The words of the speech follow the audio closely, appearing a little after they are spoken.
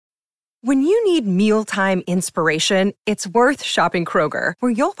When you need mealtime inspiration, it's worth shopping Kroger,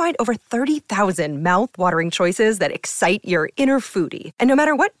 where you'll find over 30,000 mouth-watering choices that excite your inner foodie. And no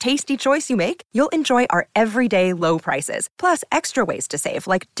matter what tasty choice you make, you'll enjoy our everyday low prices, plus extra ways to save,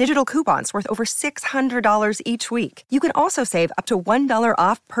 like digital coupons worth over $600 each week. You can also save up to $1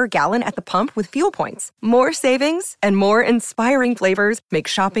 off per gallon at the pump with fuel points. More savings and more inspiring flavors make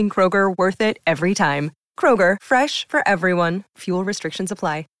shopping Kroger worth it every time. Kroger, fresh for everyone. Fuel restrictions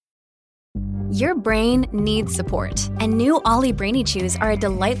apply. Your brain needs support, and new Ollie Brainy Chews are a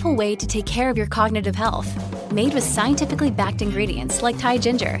delightful way to take care of your cognitive health. Made with scientifically backed ingredients like Thai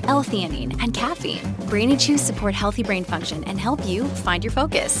ginger, L-theanine, and caffeine, Brainy Chews support healthy brain function and help you find your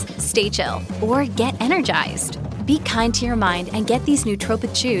focus, stay chill, or get energized. Be kind to your mind and get these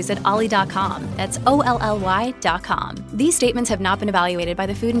nootropic chews at ollie.com. That's OLLY.com. These statements have not been evaluated by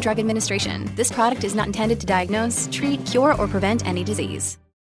the Food and Drug Administration. This product is not intended to diagnose, treat, cure, or prevent any disease.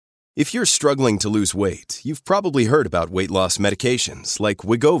 If you're struggling to lose weight, you've probably heard about weight loss medications like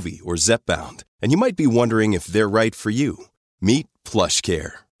Wegovy or Zepbound, and you might be wondering if they're right for you. Meet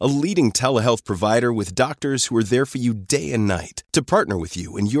PlushCare, a leading telehealth provider with doctors who are there for you day and night to partner with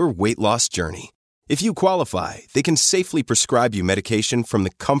you in your weight loss journey. If you qualify, they can safely prescribe you medication from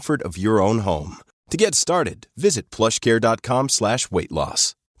the comfort of your own home. To get started, visit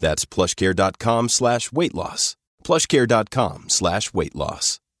plushcare.com/weight-loss. That's plushcare.com/weight-loss.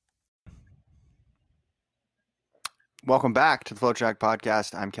 plushcare.com/weight-loss. Welcome back to the FloTrack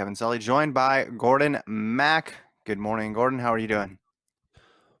podcast. I'm Kevin Sully, joined by Gordon Mack. Good morning, Gordon. How are you doing?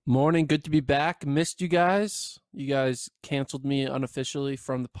 Morning. Good to be back. Missed you guys. You guys canceled me unofficially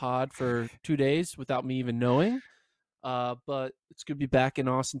from the pod for 2 days without me even knowing. But it's good to be back in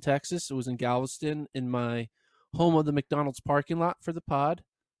Austin, Texas. It was in Galveston, in my home of the McDonald's parking lot for the pod.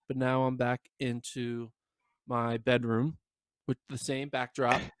 But now I'm back into my bedroom with the same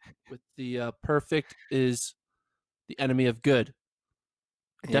backdrop, with the perfect is the enemy of good.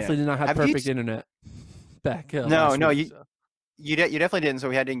 Definitely did not have perfect internet back. No, you definitely didn't. So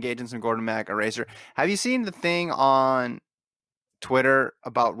we had to engage in some Gordon Mack eraser. Have you seen the thing on Twitter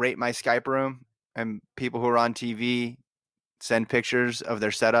about rate my Skype room, and people who are on TV send pictures of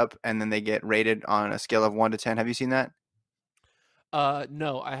their setup and then they get rated on a scale of 1 to 10? Have you seen that?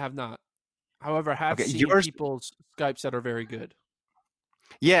 No, I have not. However, I have seen people's Skypes that are very good.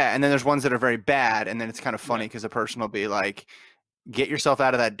 Yeah, and then there's ones that are very bad, and then it's kind of funny because the person will be like, get yourself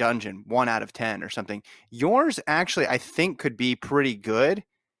out of that dungeon, 1 out of 10 or something. Yours actually, I think, could be pretty good.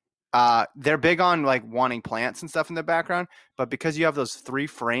 They're big on like wanting plants and stuff in the background, but because you have those 3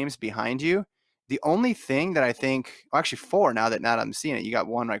 frames behind you, the only thing that I think, actually 4 now that I'm seeing it, you got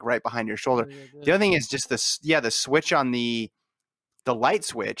one like right behind your shoulder. The other thing is just this, the switch on the light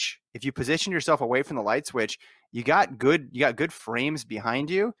switch. If you position yourself away from the light switch, you got good frames behind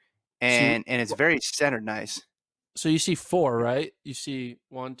you, and it's very centered nice. So you see 4, right? You see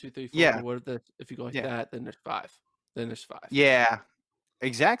 1, 2, 3, 4. Yeah. If you go like that, then there's 5. Then there's 5. Yeah,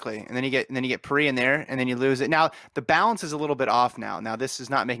 exactly. And then you get pre in there, and then you lose it. Now the balance is a little bit off now. Now this is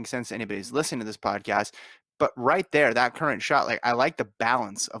not making sense to anybody who's listening to this podcast, but right there, that current shot, like I like the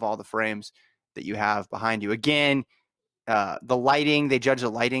balance of all the frames that you have behind you. Again, the lighting, they judge the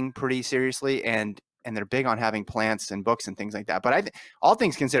lighting pretty seriously, and they're big on having plants and books and things like that. But all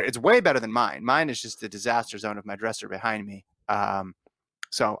things considered, it's way better than mine. Mine is just the disaster zone of my dresser behind me.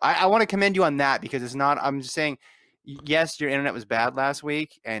 So I want to commend you on that, because it's not, I'm just saying, yes, your internet was bad last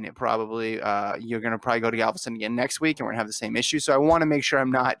week, and it probably, you're going to probably go to Galveston again next week, and we're going to have the same issue. So I want to make sure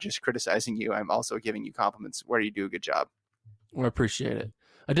I'm not just criticizing you. I'm also giving you compliments where you do a good job. Well, I appreciate it.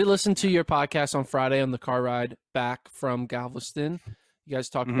 I did listen to your podcast on Friday on the car ride back from Galveston. You guys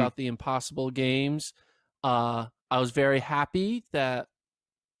talked about the impossible games. I was very happy that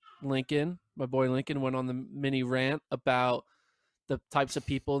Lincoln, my boy Lincoln, went on the mini rant about the types of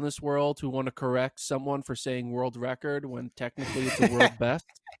people in this world who want to correct someone for saying world record when technically it's a world best.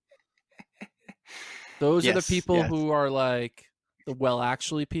 Those are the people who are like the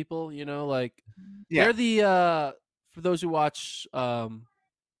actually people, they're the for those who watch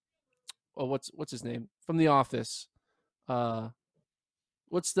what's his name from The Office?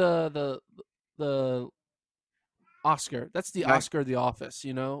 What's the Oscar? That's the Oscar of The Office,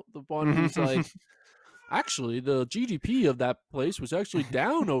 the one who's like, actually, the GDP of that place was actually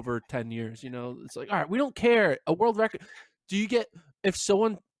down over 10 years. It's like, all right, we don't care. A world record. Do you get, if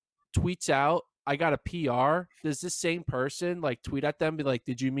someone tweets out, I got a PR, does this same person like tweet at them, be like,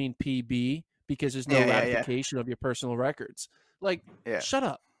 did you mean PB? Because there's no ratification of your personal records. Like, shut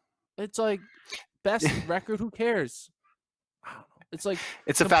up. It's like, best record, who cares? I don't know. It's like,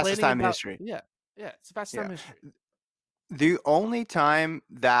 it's the fastest time in history. Yeah, it's the fastest time in history. The only time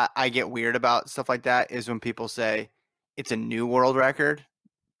that I get weird about stuff like that is when people say it's a new world record.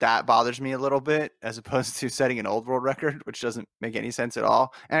 That bothers me a little bit, as opposed to setting an old world record, which doesn't make any sense at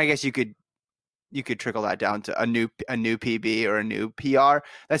all. And I guess you could trickle that down to a new PB or a new PR.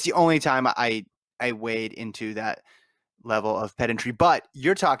 That's the only time I wade into that level of pedantry. But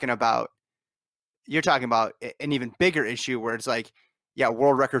you're talking about an even bigger issue where it's like, yeah,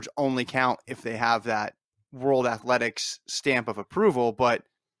 world records only count if they have that World Athletics stamp of approval, but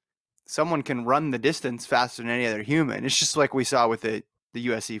someone can run the distance faster than any other human. It's just like we saw with the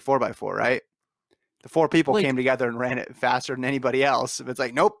USC 4x4, right? The four people Like, came together and ran it faster than anybody else. If it's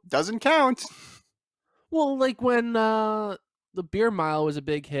like, nope, doesn't count. well, like when the beer mile was a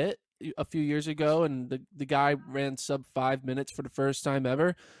big hit a few years ago, and the guy ran sub 5 minutes for the first time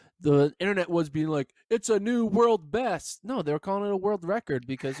ever. The internet was being like, "It's a new world best." No, they were calling it a world record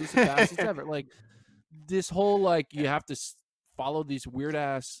because it's the fastest ever. Like this whole you have to follow these weird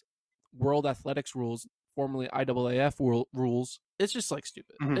ass World Athletics rules, formerly IAAF rules. It's just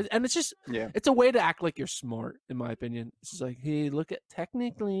stupid, and it's just it's a way to act like you're smart, in my opinion. It's just like, hey, look at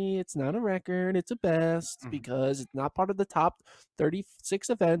technically, it's not a record, it's a best because it's not part of the top 36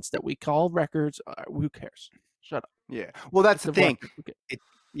 events that we call records. Who cares? Shut up. Yeah. Well, that's the thing. Okay.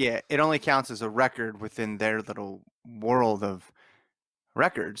 It only counts as a record within their little world of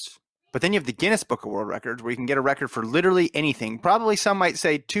records. But then you have the Guinness Book of World Records, where you can get a record for literally anything. Probably some might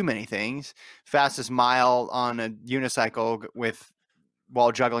say too many things. Fastest mile on a unicycle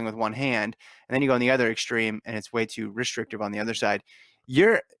while juggling with one hand. And then you go on the other extreme, and it's way too restrictive on the other side.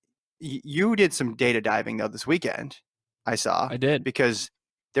 You did some data diving, though, this weekend, I saw. I did. Because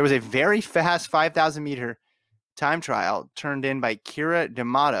there was a very fast 5,000 meter time trial turned in by Kira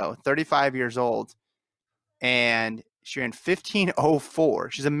D'Amato, 35 years old. And she ran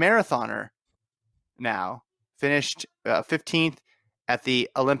 15:04. She's a marathoner now. Finished 15th at the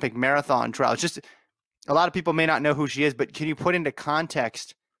Olympic marathon trial. Just a lot of people may not know who she is, but can you put into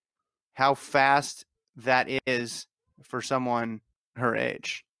context how fast that is for someone her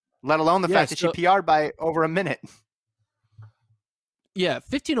age? Let alone the fact that she PR'd by over a minute. Yeah,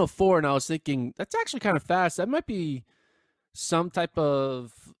 15:04, and I was thinking that's actually kind of fast. That might be some type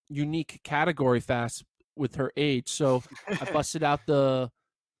of unique category fast with her age. So I busted out the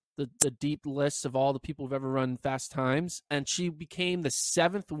deep lists of all the people who've ever run fast times, and she became the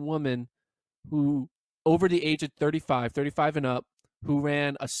 7th woman who, over the age of 35 and up, who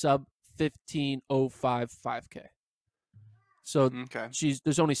ran a sub 15:05 5K. So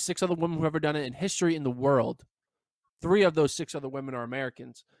there's only 6 other women who have ever done it in history in the world. 3 of those 6 other women are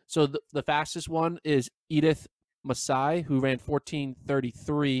Americans. So the fastest one is Edith Masai, who ran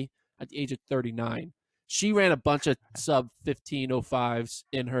 14:33 at the age of 39. She ran a bunch of sub 15:05s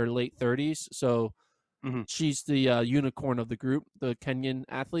in her late 30s. So she's the unicorn of the group, the Kenyan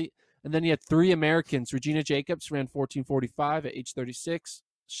athlete. And then you had 3 Americans. Regina Jacobs ran 14:45 at age 36.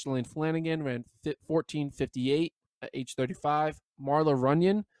 Shalane Flanagan ran 14:58 at age 35. Marla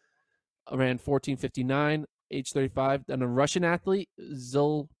Runyon ran 14:59, age 35. Then a Russian athlete,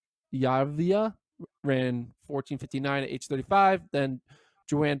 Zilyavia, ran 14:59 at age 35. Then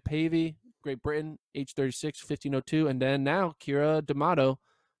Joanne Pavey, Great Britain, age 36, 15:02. And then now Kira D'Amato,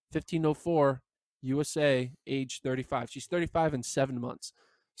 15:04, USA, age 35. She's 35 in 7 months.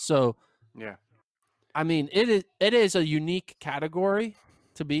 So, yeah, I mean, it is a unique category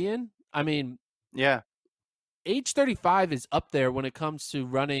to be in. I mean, yeah, age 35 is up there when it comes to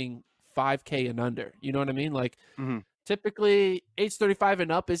running 5K and under. You know what I mean? Typically, age 35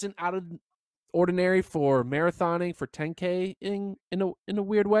 and up isn't out of ordinary for marathoning, for 10K in a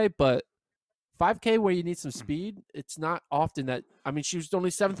weird way, but 5K where you need some speed, it's not often that. I mean, she was the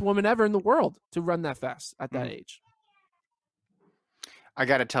only 7th woman ever in the world to run that fast at that age. I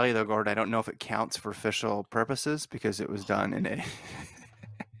got to tell you, though, Gord, I don't know if it counts for official purposes because it was done in a...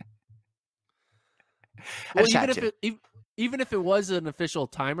 Well, even if it was an official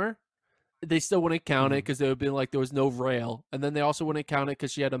timer, they still wouldn't count it because they would be like there was no rail, and then they also wouldn't count it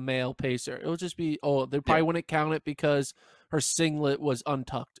because she had a male pacer. It would just be they probably wouldn't count it because her singlet was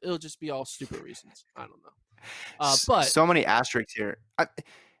untucked. It'll just be all stupid reasons. I don't know. But so many asterisks here.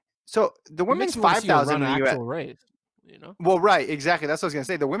 So the women's 5,000 in the U.S. race, you know? Well, right, exactly. That's what I was going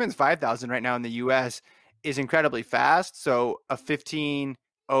to say. The women's 5,000 right now in the U.S. is incredibly fast. So a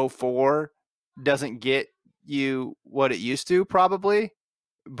 15:04 doesn't get you what it used to, probably.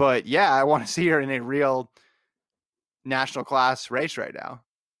 But yeah, I want to see her in a real national class race right now.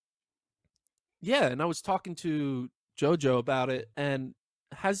 Yeah, and I was talking to JoJo about it, and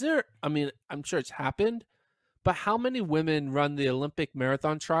I'm sure it's happened, but how many women run the Olympic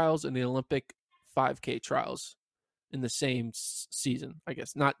marathon trials and the Olympic 5K trials? in the same season, I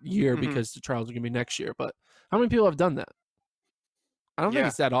guess. Not year Mhm. because the trials are going to be next year, but how many people have done that? I don't think Yeah.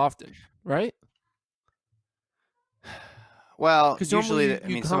 it's that often, right? Well, Because normally usually, I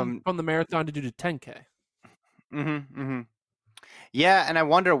you mean, some of come them. from the marathon to do the 10K. Yeah, and I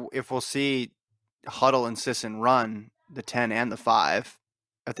wonder if we'll see Huddle and Sisson run the 10 and the 5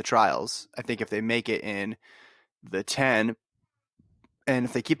 at the trials. I think if they make it in the 10, and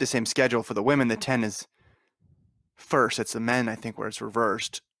if they keep the same schedule for the women, the 10 is first. It's the men, I think, where it's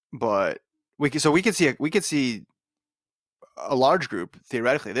reversed. But we could see a large group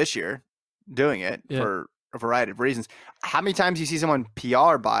theoretically this year doing it Yeah. for a variety of reasons. How many times do you see someone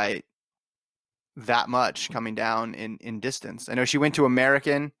PR by that much coming down in distance? I know she went to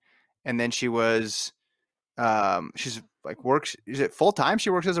American, and then she was she's like works. Is it full time? She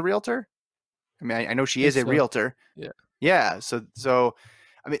works as a realtor. I mean, I know she Think is a so. realtor. Yeah. Yeah. So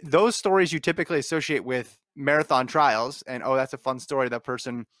I mean, those stories you typically associate with marathon trials, and oh, that's a fun story. That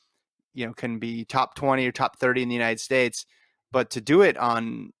person, can be top 20 or top 30 in the United States, but to do it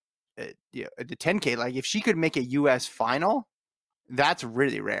on the 10K, like if she could make a U.S. final, that's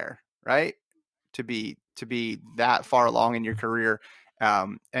really rare, right? To be that far along in your career,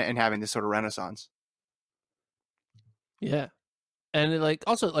 and having this sort of renaissance. Yeah. And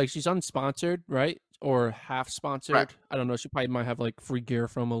also she's unsponsored, right? Or half Right. sponsored. I don't know. She probably might have like free gear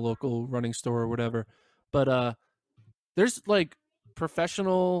from a local running store or whatever. But there's like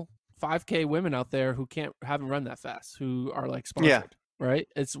professional 5K women out there who haven't run that fast, who are like Yeah. sponsored, right?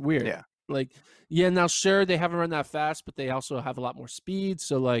 It's weird. Yeah. Like, yeah, now sure they haven't run that fast, but they also have a lot more speed.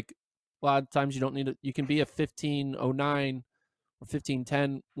 So like a lot of times you don't need you can be a 15:09 or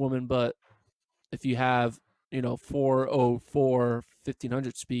 15:10 woman, but if you have 4:04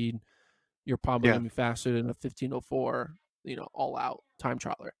 1500 speed, you're probably Yeah. gonna be faster than a 15:04 all out time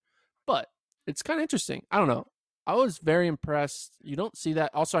trialer. But it's kind of interesting. I don't know. I was very impressed. You don't see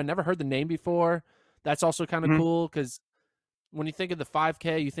that. Also, I never heard the name before. That's also kind of Mhm. cool because when you think of the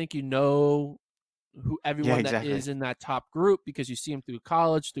 5K, you think who Yeah, everyone that exactly. is in that top group because you see them through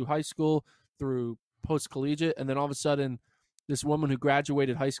college, through high school, through post collegiate, and then all of a sudden, this woman who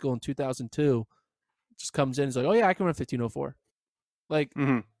graduated high school in 2002 just comes in and is like, "Oh yeah, I can run 15:04." Like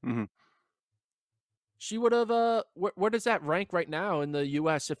she would have. Where does that rank right now in the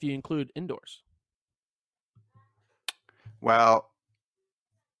U.S. if you include indoors? Well,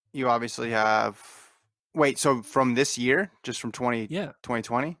 you obviously have. Wait, so from this year, just from Yeah,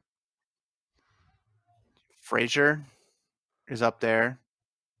 2020, Frazier is up there.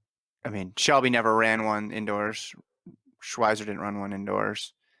 I mean, Shelby never ran one indoors. Schweizer didn't run one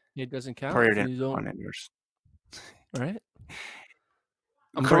indoors. it doesn't count Poirier if didn't you run don't. one indoors. Right?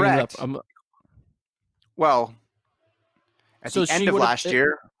 I'm bringing it up. Correct. Well, at So the she end of would have last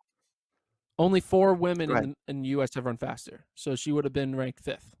year. only 4 women Go ahead. in the U.S. have run faster. So she would have been ranked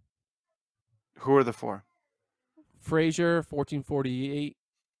 5th. Who are the 4? Frazier 14:48,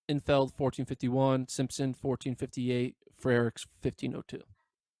 Infeld 14:51, Simpson 14:58, Frericks 15:02.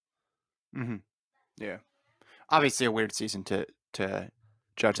 Yeah. Obviously a weird season to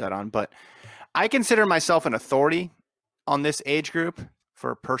judge that on, but I consider myself an authority on this age group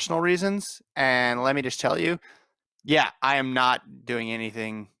for personal reasons. And let me just tell you, yeah, I am not doing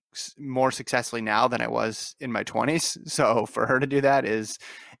anything more successfully now than I was in my 20s. So for her to do that is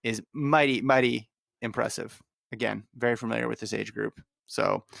mighty, mighty impressive. Again, very familiar with this age group.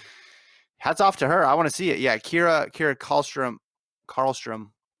 So hats off to her. I want to see it. Yeah, Kira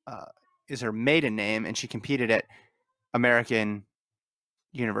Karlstrom is her maiden name, and she competed at American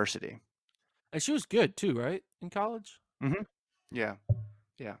University. And she was good too, right? In college? Mm-hmm. Yeah.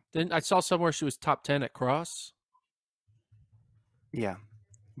 Yeah. Then I saw somewhere she was top 10 at cross. Yeah.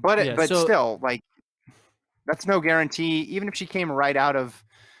 But Yeah, but so still, like, that's no guarantee. Even if she did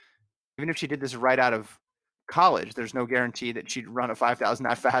this right out of college, there's no guarantee that she'd run a 5,000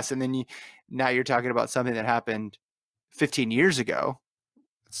 that fast. And then now you're talking about something that happened 15 years ago.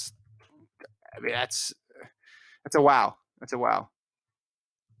 That's a wow. That's a wow.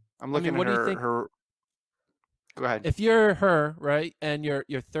 I'm looking what at do you think her. Go ahead. if you're her, right? And you're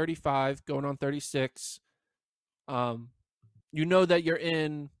 35 going on 36, you know that you're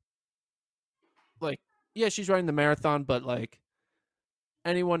in like yeah, she's running the marathon, but like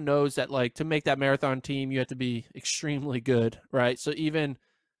anyone knows that like to make that marathon team, you have to be extremely good, right? So even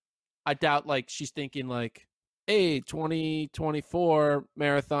I doubt like she's thinking like, hey, 2024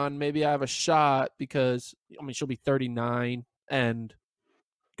 marathon, maybe I have a shot because I mean she'll be 39 and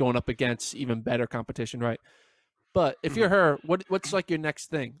going up against even better competition, right? But if you're her, what's like your next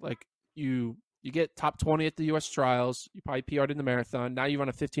thing? Like you get top 20 at the US trials, you probably PR'd in the marathon, now you run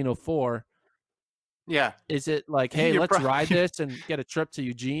a 15:04. Yeah. Is it like, hey, You're let's pro- ride this and get a trip to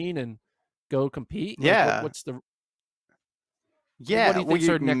Eugene and go compete? Like, yeah. what's the what Yeah. do you Well, think's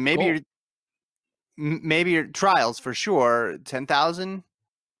our next goal? maybe your trials for sure. 10,000,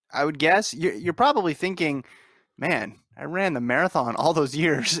 I would guess. You're probably thinking, man, I ran the marathon all those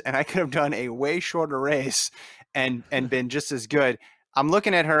years and I could have done a way shorter race and been just as good. I'm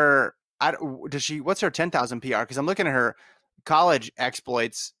looking at her. What's her 10,000 PR? Because I'm looking at her college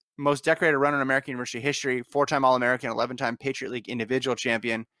exploits. Most decorated runner in American University history, 4-time All-American, 11-time Patriot League individual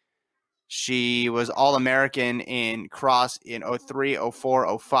champion. She was All-American in cross in 03,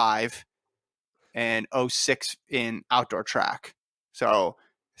 04, 05, and 06 in outdoor track. So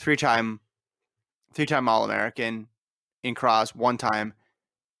three-time All-American in cross, one time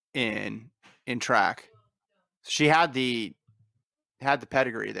in track. She had the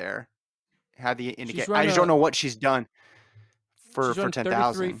pedigree there. Had the indicate. I just don't know what she's done for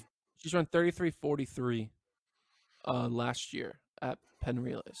 10,000. She's run 33:43 last year at Penn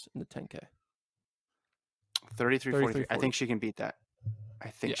Relays in the 10K. 33:43. I think she can beat that.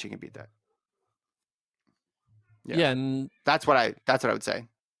 She can beat that. Yeah, and that's what I would say.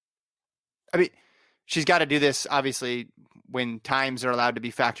 I mean, she's got to do this obviously when times are allowed to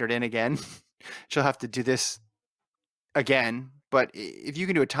be factored in again. She'll have to do this again, but if you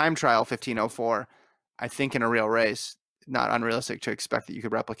can do a time trial 15:04, I think in a real race, not unrealistic to expect that you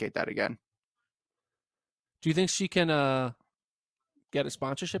could replicate that again. Do you think she can get a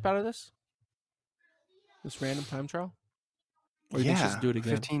sponsorship out of this random time trial? Or do you think she'll do it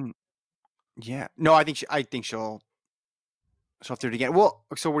again? 15. Yeah. No, I think she'll do it again. Well,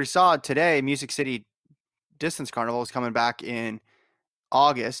 so we saw today Music City Distance Carnival is coming back in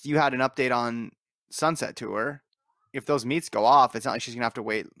August. You had an update on Sunset Tour. If those meets go off, it's not like she's gonna have to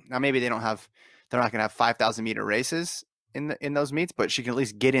wait. Now maybe they're not gonna have 5,000 meter races in those meets, but she can at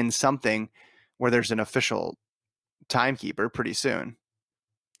least get in something where there's an official timekeeper pretty soon.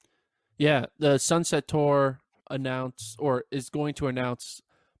 Yeah, the Sunset Tour is going to announce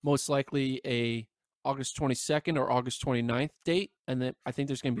most likely a August 22nd or August 29th date, and then I think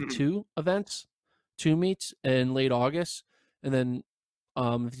there's going to be two meets in late August, and then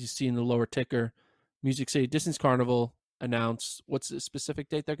if you see in the lower ticker, Music City Distance Carnival announced what's the specific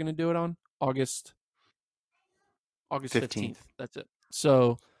date they're going to do it on? August 15th. That's it.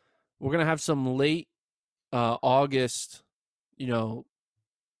 So we're going to have some late August,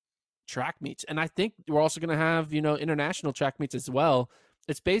 track meets. And I think we're also going to have, international track meets as well.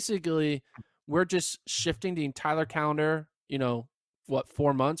 It's basically, we're just shifting the entire calendar,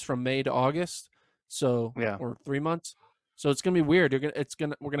 4 months from May to August. So, or 3 months. So it's going to be weird.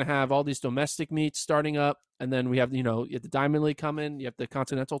 We're going to have all these domestic meets starting up. And then we have, you have the Diamond League coming. You have the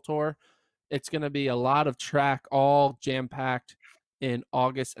Continental Tour. It's going to be a lot of track, all jam-packed in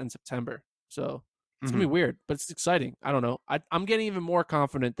August and September. So it's going to be weird, but it's exciting. I don't know. I'm getting even more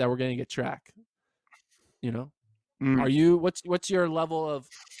confident that we're going to get track. Are you, what's your level of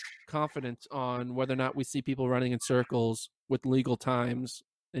confidence on whether or not we see people running in circles with legal times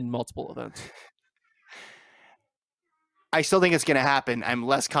in multiple events? I still think it's going to happen. I'm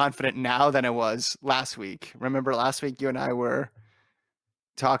less confident now than I was last week. Remember last week you and I were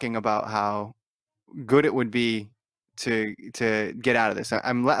talking about how good it would be to get out of this.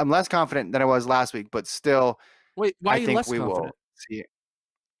 I'm less confident than I was last week, but still. Wait, why are you less confident? Will see it.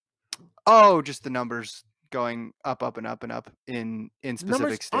 Oh, just the numbers going up and up and up in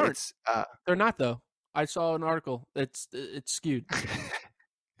specific states. They're not though. I saw an article. It's skewed.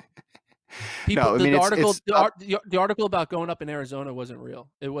 The article about going up in Arizona wasn't real.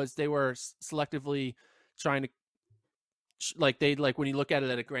 It was they were selectively trying to when you look at it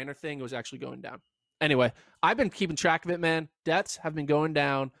at a grander thing, it was actually going down. Anyway, I've been keeping track of it, man. Deaths have been going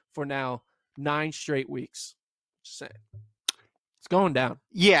down for now 9 straight weeks. Just saying, it's going down.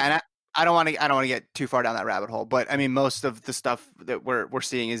 Yeah, and I don't want to get too far down that rabbit hole, but I mean, most of the stuff that we're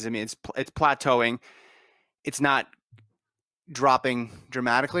seeing is, it's plateauing. It's not dropping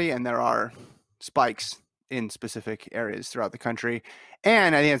dramatically, and there are spikes in specific areas throughout the country.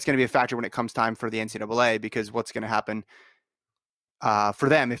 And I think it's going to be a factor when it comes time for the NCAA, because what's going to happen for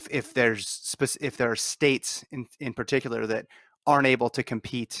them if there are states in particular that aren't able to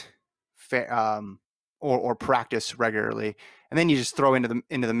compete or practice regularly, and then you just throw into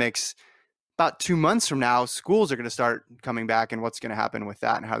the mix. About 2 months from now, schools are going to start coming back, and what's going to happen with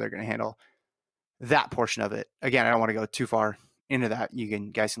that and how they're going to handle that portion of it. Again, I don't want to go too far into that.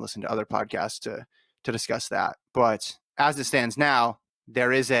 Guys can listen to other podcasts to discuss that. But as it stands now,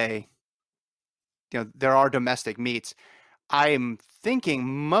 there are domestic meets. I'm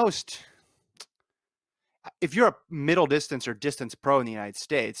thinking if you're a middle distance or distance pro in the United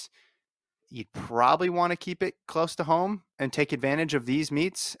States, you'd probably want to keep it close to home and take advantage of these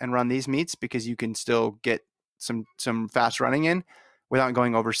meets and run these meets because you can still get some fast running in without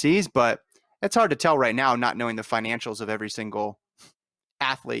going overseas. But it's hard to tell right now, not knowing the financials of every single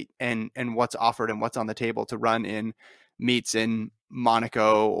athlete and what's offered and what's on the table to run in meets in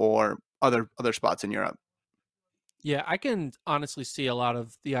Monaco or other spots in Europe. Yeah, I can honestly see a lot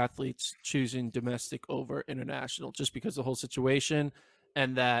of the athletes choosing domestic over international just because of the whole situation,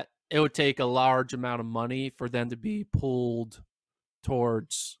 and that it would take a large amount of money for them to be pulled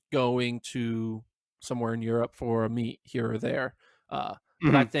towards going to somewhere in Europe for a meet here or there. But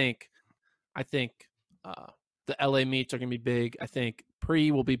I think the LA meets are going to be big. I think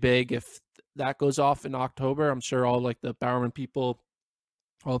pre will be big if that goes off in October. I'm sure all like the Bowerman people,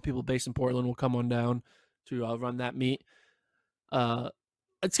 all the people based in Portland will come on down to run that meet.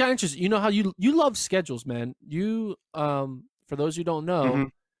 It's kind of interesting. You know how you love schedules, man. You for those who don't know,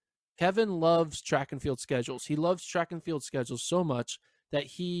 Kevin loves track and field schedules. He loves track and field schedules so much that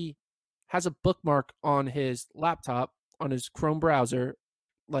he has a bookmark on his laptop on his Chrome browser,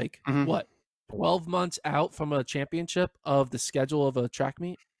 like what, 12 months out from a championship of the schedule of a track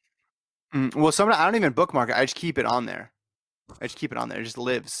meet. Well, I don't even bookmark it. I just keep it on there. It just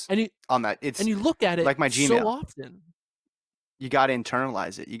lives on that. And you look at it like my Gmail so often. You got to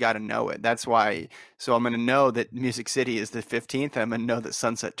internalize it. You got to know it. That's why. So I'm going to know that Music City is the 15th. I'm going to know that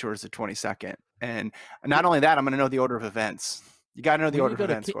Sunset Tour is the 22nd. And not only that, I'm going to know the order of events. You got to know the order of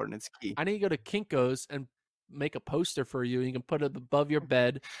events, Gordon. It's key. I need to go to Kinko's and make a poster for you. You can put it above your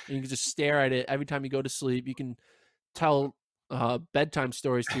bed and you can just stare at it every time you go to sleep. You can tell bedtime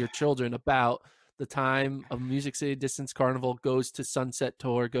stories to your children about the time of Music City Distance Carnival goes to Sunset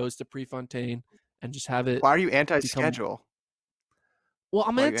Tour, goes to Prefontaine, and just have it. Why are you anti-schedule? Well,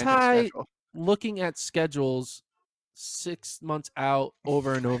 I'm anti looking at schedules 6 months out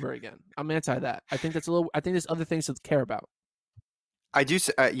over and over again. I'm anti that. I think there's other things to care about. I do,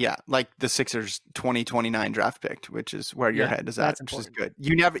 like the Sixers 2029 draft pick, which is where your head is at, which is good.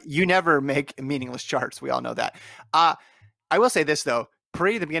 You never make meaningless charts. We all know that. I will say this though,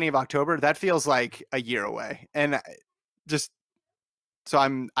 the beginning of October, that feels like a year away, and I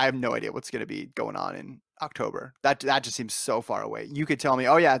have no idea what's going to be going on in October. That just seems so far away. You could tell me,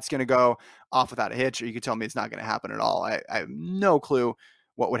 oh yeah, it's going to go off without a hitch, or you could tell me it's not going to happen at all. I have no clue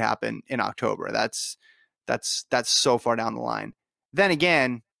what would happen in October. That's so far down the line. Then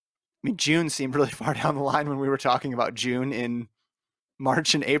again, I mean, June seemed really far down the line when we were talking about June in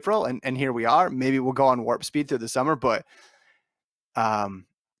March and April, and here we are. Maybe we'll go on warp speed through the summer, but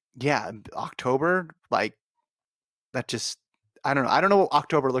October, like that just, I don't know. I don't know what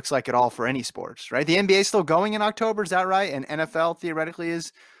October looks like at all for any sports, right? The NBA is still going in October. Is that right? And NFL theoretically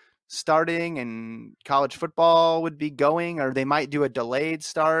is starting, and college football would be going, or they might do a delayed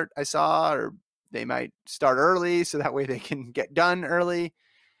start. I saw, or they might start early so that way they can get done early.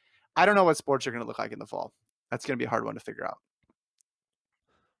 I don't know what sports are going to look like in the fall. That's going to be a hard one to figure out.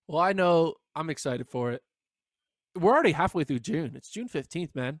 Well, I know I'm excited for it. We're already halfway through June. It's June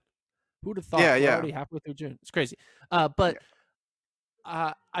 15th, man. Who would have thought we're already halfway through June? It's crazy. I think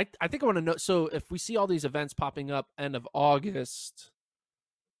I want to know. So if we see all these events popping up end of August,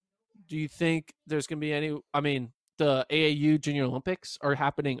 do you think there's going to be any? I mean, the AAU Junior Olympics are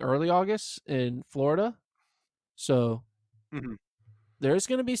happening early August in Florida, so there's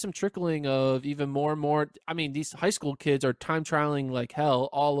going to be some trickling of even more and more. I mean, these high school kids are time trialing like hell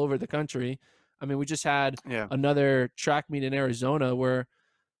all over the country. I mean, we just had another track meet in Arizona where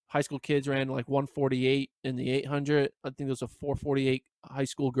high school kids ran like 148 in the 800. I think there was a 448 high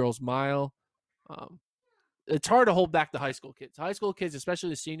school girls mile. It's hard to hold back the high school kids. High school kids, especially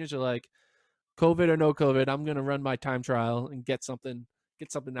the seniors, are like, COVID or no COVID, I'm going to run my time trial and get something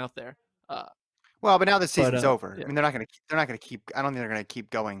out there. Well, but now the season's over. Yeah. I mean, they're not going to keep. I don't think they're going to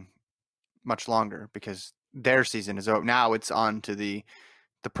keep going much longer because their season is over. Now it's on to the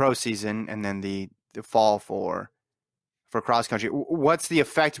pro season and then the fall for cross country. What's the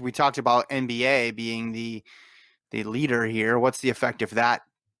effect? We talked about NBA being the leader here. What's the effect if that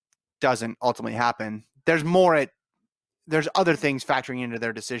doesn't ultimately happen? There's other things factoring into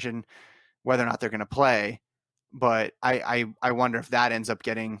their decision whether or not they're going to play, but I wonder if that ends up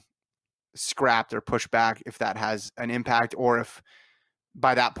getting scrapped or pushed back, if that has an impact, or if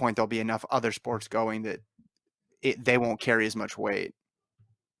by that point there'll be enough other sports going that they won't carry as much weight.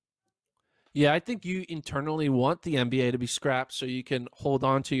 Yeah, I think you internally want the NBA to be scrapped so you can hold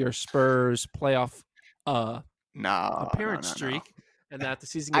on to your Spurs playoff appearance streak, and that the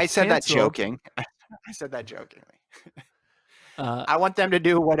season gets canceled. I said that jokingly. I want them to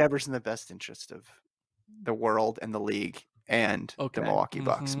do whatever's in the best interest of the world and the league and the Okay. Milwaukee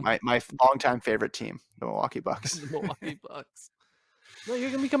Bucks. Mhm. My longtime favorite team, the Milwaukee Bucks. The Milwaukee Bucks. No, you're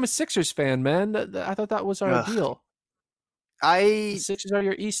gonna become a Sixers fan, man. I thought that was our Ugh. deal. The I Sixers are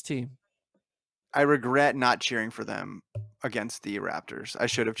your East team. I regret not cheering for them against the Raptors. I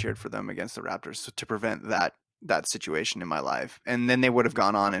should have cheered for them against the Raptors to prevent that situation in my life. And then they would have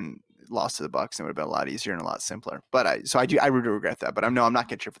gone on and lost to the Bucks, and it would have been a lot easier and a lot simpler. But I do regret that. But I'm not going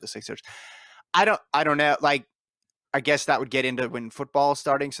to cheer for the Sixers. I don't know. Like, I guess that would get into when football is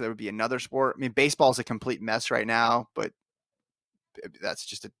starting, so there would be another sport. I mean, baseball is a complete mess right now, but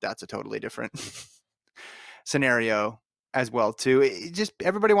that's a totally different scenario as well too. It just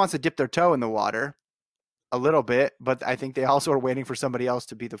everybody wants to dip their toe in the water a little bit, but I think they also are waiting for somebody else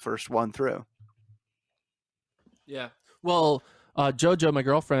to be the first one through. Yeah. Well, JoJo, my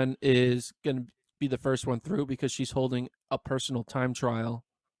girlfriend, is going to be the first one through because she's holding a personal time trial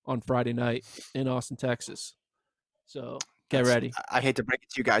on Friday night in Austin, Texas. So get ready. I hate to break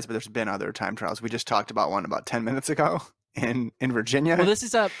it to you guys, but there's been other time trials. We just talked about one about 10 minutes ago in Virginia. Well, this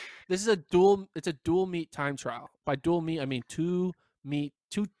is a dual meet time trial. By dual meet, I mean two meet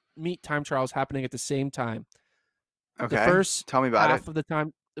time trials happening at the same time. Okay. The first Tell me about half it. of the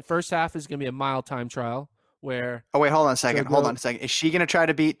time, the first half is going to be a mile time trial where. Oh, wait, hold on a second. Is she going to try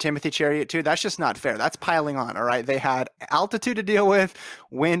to beat Timothy Chariot too? That's just not fair. That's piling on. All right. They had altitude to deal with,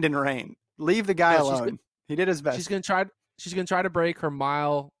 wind and rain. Leave the guy alone. He did his best. She's going to try to break her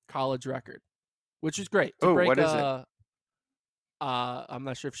mile college record, which is great. Oh, what is it? I'm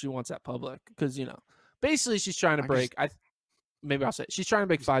not sure if she wants that public because, basically she's trying to break. Maybe I'll say it. She's trying to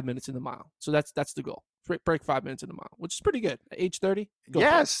break 5 minutes in the mile. So that's the goal. Break 5 minutes in the mile, which is pretty good. At age 30.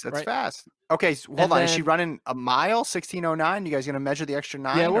 Yes, that's right? fast. Okay, so hold on. Is she running a mile, 16:09? You guys going to measure the extra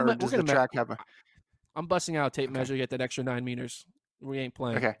 9? Yeah, or does the track have a? I'm busting out a tape measure to get that extra 9 meters. We ain't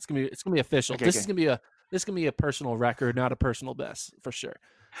playing. Okay. It's gonna be official. Okay, this is gonna be a personal record, not a personal best for sure.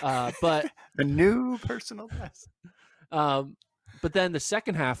 But a new personal best. But then the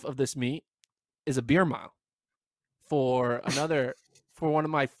second half of this meet is a beer mile for one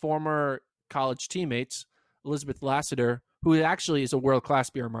of my former college teammates, Elizabeth Lassiter, who actually is a world-class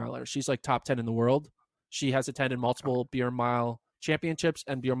beer miler. She's like top 10 in the world. She has attended multiple beer mile championships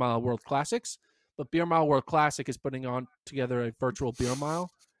and beer mile world classics. But Beer Mile World Classic is putting on together a virtual beer mile,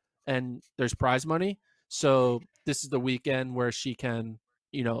 and there's prize money. So this is the weekend where she can,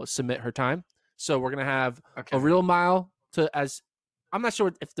 submit her time. So we're gonna have a real mile I'm not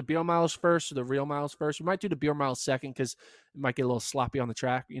sure if the beer mile is first or the real mile is first. We might do the beer mile second because it might get a little sloppy on the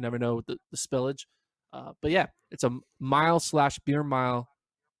track. You never know with the spillage. But yeah, it's a mile/beer mile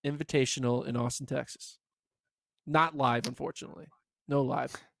invitational in Austin, Texas. Not live, unfortunately. No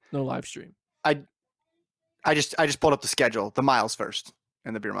live stream. I just pulled up the schedule. The miles first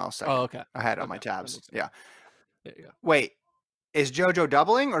and the beer miles second. Oh, okay. I had it on my tabs. Yeah. There you go. Wait, is JoJo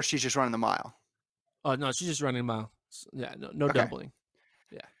doubling or she's just running the mile? Oh no, she's just running a mile. Yeah, no doubling.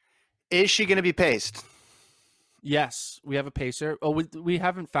 Yeah. Is she going to be paced? Yes, we have a pacer. Oh, we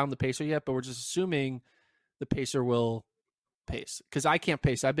haven't found the pacer yet, but we're just assuming the pacer will pace because I can't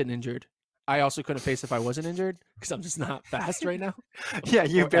pace. I've been injured. I also couldn't pace if I wasn't injured because I'm just not fast right now. Yeah,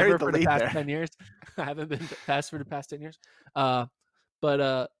 you buried the lead past there. 10 years. I haven't been fast for the past 10 years.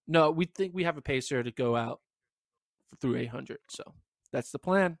 But no, we think we have a pacer to go out through 800. So that's the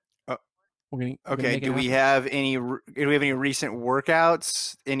plan. Do we have any recent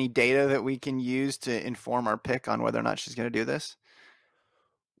workouts, any data that we can use to inform our pick on whether or not she's going to do this?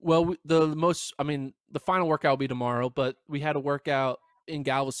 Well, the final workout will be tomorrow, but we had a workout in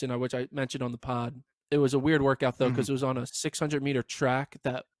Galveston, which I mentioned on the pod. It was a weird workout though, because it was on a 600-meter track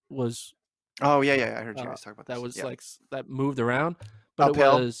that was. Oh yeah. I heard you guys talk about that. This. Was yep. that moved around, but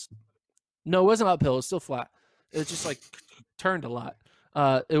uphill? It wasn't uphill. It was still flat. It was just turned a lot.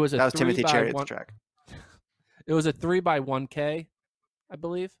 It was that was Timothy Chariot's track. It was a 3x1K, I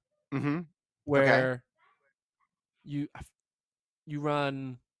believe. Mm-hmm. Where you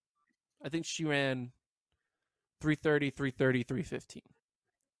run, I think she ran 3:30, 3:30, 3:15.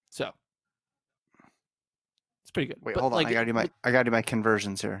 So it's pretty good. Wait, hold on. I gotta do my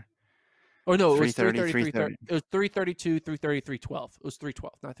conversions here. Oh no, it was 3:30. It was 3:32, 3:30, 3:12. It was 3:12,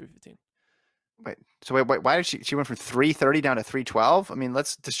 not 3:15. Wait. Why did she went from 3:30 down to 3:12? I mean,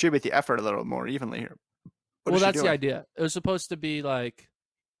 let's distribute the effort a little more evenly here. Well, that's the idea. It was supposed to be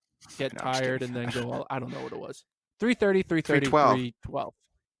get tired and then go all. I don't know what it was. 3:30, 3:30, 3:12.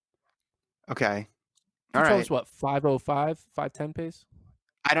 Okay. All right. What, 5:05, 5:10 pace?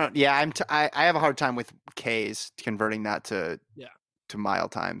 I don't. Yeah, I have a hard time with Ks converting that to mile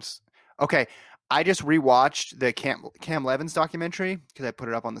times. Okay, I just rewatched the Cam Levins documentary because I put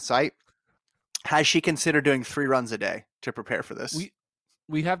it up on the site. Has she considered doing 3 runs a day to prepare for this?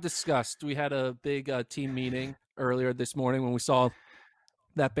 We have discussed. We had a big team meeting earlier this morning when we saw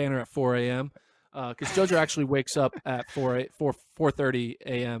that banner at 4 a.m. Because JoJo actually wakes up at 4:30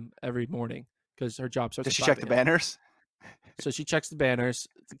 a.m. every morning because her job starts. Does at she 5 check the a.m. banners? So she checks the banners,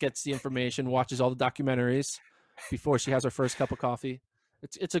 gets the information, watches all the documentaries before she has her first cup of coffee.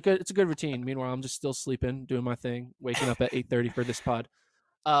 It's a good routine. Meanwhile, I'm just still sleeping, doing my thing, waking up at 8:30 for this pod.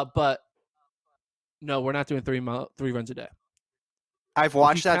 But no, we're not doing 3 runs a day. I've If you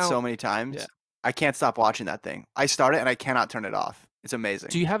watched that count, so many times. yeah. I can't stop watching that thing. I start it and I cannot turn it off. It's amazing.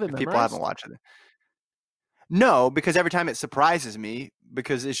 Do you have it if memorized? people haven't watched it? No, because every time it surprises me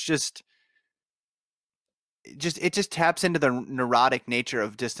because it just taps into the neurotic nature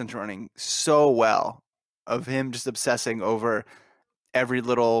of distance running so well, of him just obsessing over every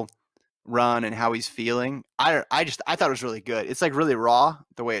little run and how he's feeling. I thought it was really good. It's like really raw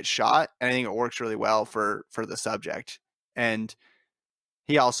the way it's shot, and I think it works really well for the subject. And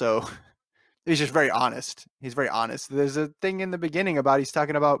he also he's just very honest. He's very honest. There's a thing in the beginning about he's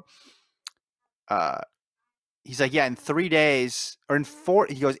talking about he's like, yeah, in 3 days or in 4,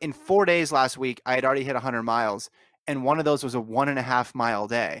 he goes, in 4 days last week, I had already hit 100 miles. And one of those was a 1.5 mile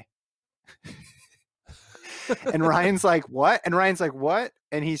day. And Ryan's like, what? And Ryan's like, what?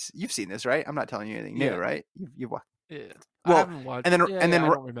 And you've seen this, right? I'm not telling you anything new, right? You've Yeah. well, I haven't watched. And then I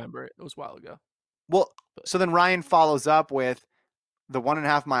don't remember it. It was a while ago. Well, so then Ryan follows up with the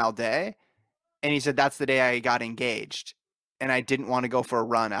 1.5 mile day. And he said, that's the day I got engaged. And I didn't want to go for a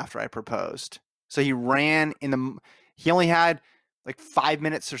run after I proposed. So he ran he only had like 5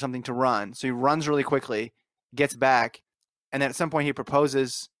 minutes or something to run. So he runs really quickly, gets back. And then at some point he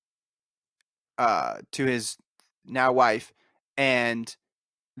proposes to his now wife, and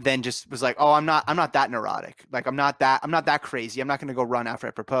then just was like, oh, I'm not that neurotic. Like, I'm not that crazy. I'm not going to go run after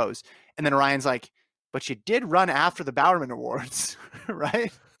I propose. And then Ryan's like, but you did run after the Bowerman Awards,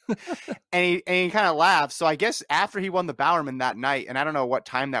 right? and he kind of laughs. So I guess after he won the Bowerman that night, and I don't know what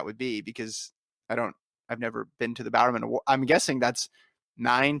time that would be because I've never been to the Bowerman Award. I'm guessing that's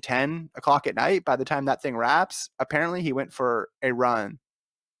 9-10 o'clock at night. By the time that thing wraps, apparently he went for a run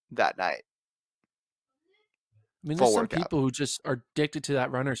that night. I mean, there's some people who just are addicted to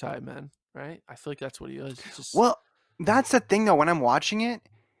that runner's high, man. Right? I feel like that's what he is. Well, that's the thing though. When I'm watching it,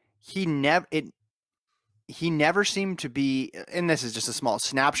 he never seemed to be, and this is just a small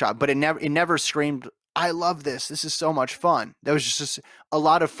snapshot, but it never screamed, I love this. This is so much fun. There was just a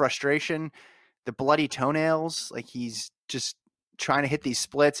lot of frustration, the bloody toenails. Like, he's just trying to hit these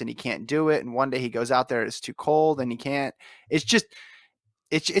splits and he can't do it. And one day he goes out there, it's too cold and he can't. It's just,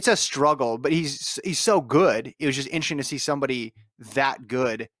 it's a struggle, but he's so good. It was just interesting to see somebody that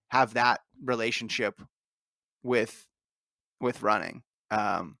good have that relationship with running.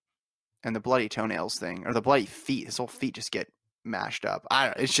 And the bloody toenails thing, or the bloody feet, his whole feet just get mashed up.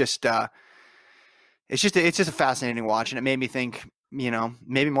 It's just a fascinating watch. And it made me think,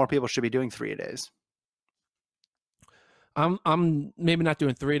 maybe more people should be doing 3 a days. I'm maybe not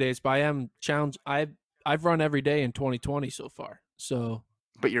doing 3 days, but I am challenged. I've run every day in 2020 so far. So,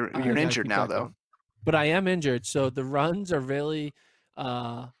 but you're injured now though. But I am injured, so the runs are really,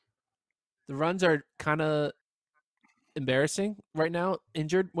 kind of embarrassing right now.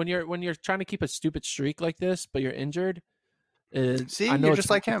 Injured when you're trying to keep a stupid streak like this, but you're injured. See, I know you're just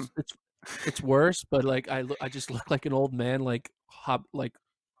like him. It's worse, but like I just look like an old man, like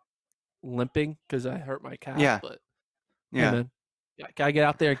limping because I hurt my calf. Yeah, but yeah, hey, man, gotta get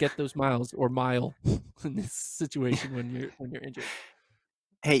out there and get those miles or mile in this situation when you're injured.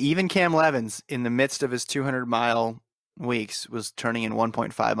 Hey, even Cam Levins, in the midst of his 200-mile weeks, was turning in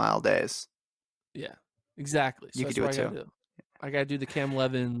 1.5 mile days. Yeah, exactly. So you could do it too. I gotta do the Cam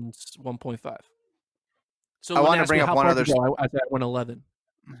Levins 1.5. So I want to bring up one other. I said 111,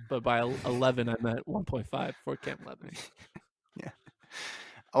 but by 11 I meant 1.5 for Cam Levins. Yeah,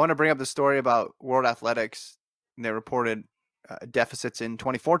 I want to bring up the story about World Athletics. They reported deficits in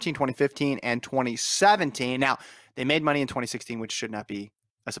 2014, 2015, and 2017. Now, they made money in 2016, which should not be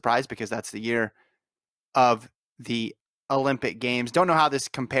a surprise because that's the year of the Olympic Games. Don't know how this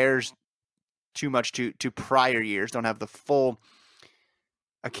compares too much to prior years. Don't have the full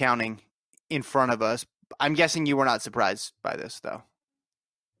accounting in front of us. I'm guessing you were not surprised by this, though.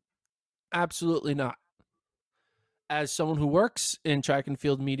 Absolutely not. As someone who works in track and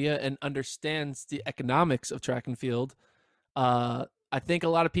field media and understands the economics of track and field, I think a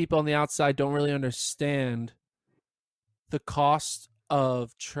lot of people on the outside don't really understand the cost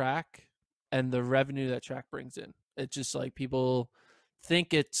of track and the revenue that track brings in. It's just like people think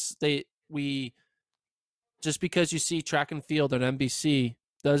just because you see track and field on NBC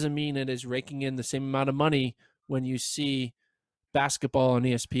doesn't mean it is raking in the same amount of money when you see basketball on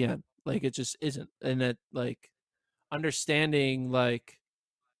ESPN. Like, it just isn't. And that, like, understanding, like,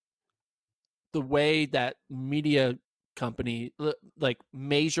 the way that media company, like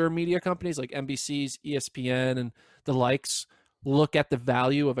major media companies like NBC's, ESPN, and the likes look at the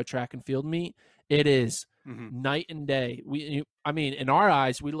value of a track and field meet, it is night and day. I mean, in our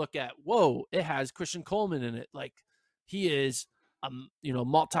eyes, we look at, whoa, it has Christian Coleman in it. Like, he is a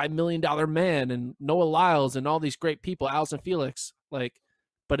multi-million-dollar man, and Noah Lyles and all these great people, Allison Felix. Like,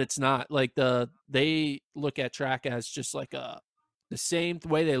 but it's not like they look at track as just like the same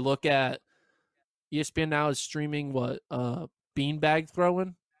way they look at ESPN now is streaming what beanbag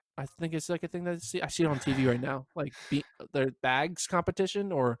throwing. I think it's like a thing that I see it on TV right now, like their bags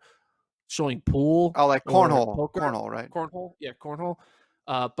competition or showing pool. Oh, like cornhole, poker. cornhole, right? Cornhole, yeah, cornhole.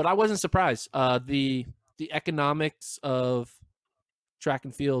 But I wasn't surprised. The economics of track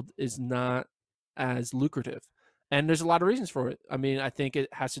and field is not as lucrative, and there's a lot of reasons for it. I mean, I think it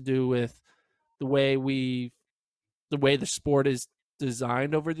has to do with the way the sport is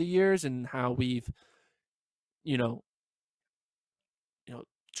designed over the years and how we've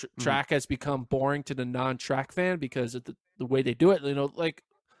track has become boring to the non-track fan because of the way they do it. Like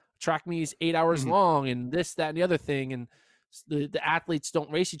track meets 8 hours long and this, that, and the other thing, and the athletes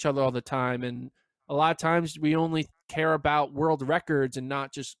don't race each other all the time, and a lot of times we only care about world records and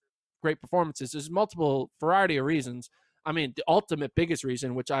not just great performances. There's multiple variety of reasons. I mean, the ultimate biggest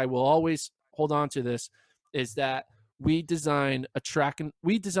reason, which I will always hold on to this, is that we design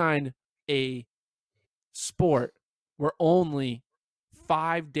a sport where only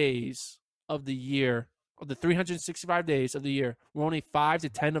 5 days of the year, of the 365 days of the year, where only 5 to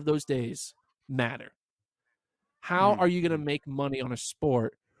 10 of those days matter. How are you going to make money on a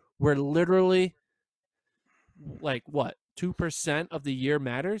sport where literally, like, what, 2% of the year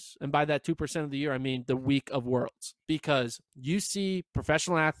matters? And by that 2% of the year, I mean the week of Worlds. Because you see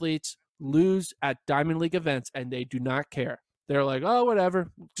professional athletes lose at Diamond League events and they do not care. They're like, oh,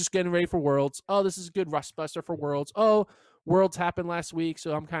 whatever, just getting ready for Worlds. Oh, this is a good rust buster for Worlds. Oh, Worlds happened last week,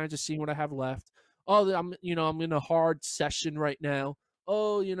 so I'm kind of just seeing what I have left. Oh, I'm in a hard session right now.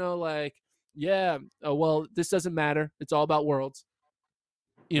 Oh, yeah. Oh, well, this doesn't matter. It's all about Worlds.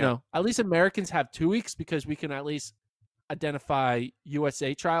 At least Americans have 2 weeks because we can at least identify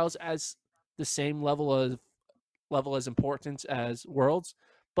USA trials as the same level as importance as Worlds.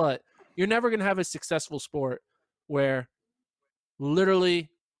 But you're never going to have a successful sport where literally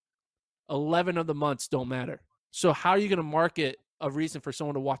 11 of the months don't matter. So how are you going to market a reason for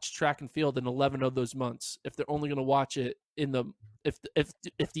someone to watch track and field in 11 of those months if they're only going to watch it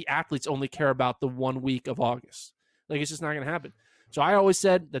if the athletes only care about the 1 week of August? Like, it's just not going to happen. So I always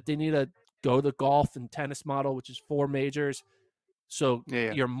said that they need to go the golf and tennis model, which is 4 majors. So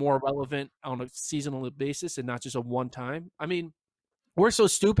you're more relevant on a seasonal basis and not just a one time. I mean, we're so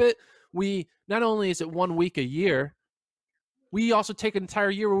stupid. We not only is it 1 week a year, we also take an entire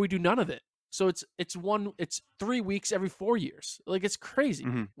year where we do none of it. So it's 3 weeks every 4 years. Like, it's crazy.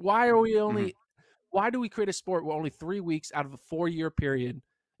 Why are we only? Why do we create a sport where only 3 weeks out of a 4-year period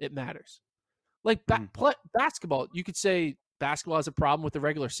it matters? Like basketball, you could say basketball has a problem with the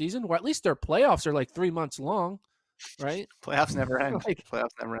regular season, or at least their playoffs are like 3 months long, right? Playoffs never end. Playoffs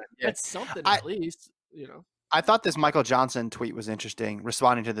never end. Yeah. It's something at least, I thought this Michael Johnson tweet was interesting,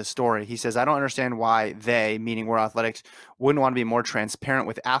 responding to this story. He says, I don't understand why they, meaning World Athletics, wouldn't want to be more transparent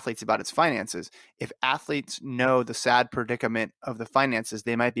with athletes about its finances. If athletes know the sad predicament of the finances,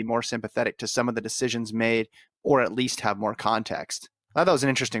 they might be more sympathetic to some of the decisions made, or at least have more context. I thought that was an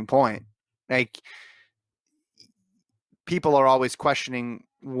interesting point. Like, people are always questioning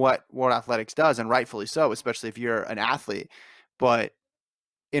what World Athletics does, and rightfully so, especially if you're an athlete. But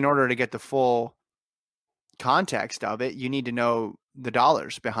in order to get the full context of it, you need to know the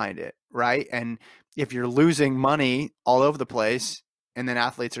dollars behind it, right? And if you're losing money all over the place, and then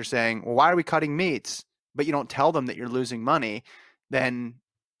athletes are saying, well, why are we cutting meets? But you don't tell them that you're losing money, then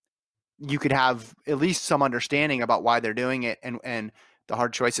you could have at least some understanding about why they're doing it and the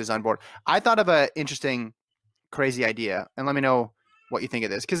hard choices on board. I thought of an interesting, crazy idea, and let me know what you think of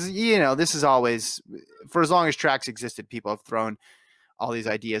this, because this is always, for as long as tracks existed, people have thrown all these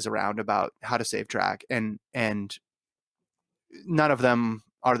ideas around about how to save track, and none of them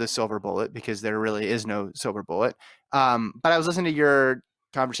are the silver bullet, because there really is no silver bullet. But I was listening to your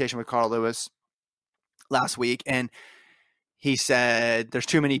conversation with Carl Lewis last week, and he said there's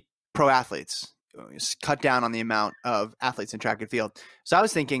too many pro athletes. Just cut down on the amount of athletes in track and field. So I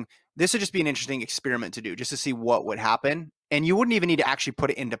was thinking this would just be an interesting experiment to do, just to see what would happen. And you wouldn't even need to actually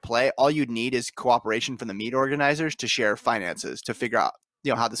put it into play. All you'd need is cooperation from the meet organizers to share finances, to figure out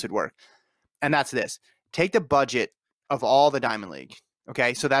how this would work. And that's this. Take the budget of all the Diamond League.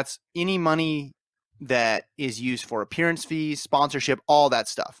 Okay. So that's any money that is used for appearance fees, sponsorship, all that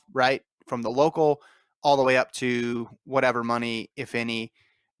stuff, right? From the local all the way up to whatever money, if any,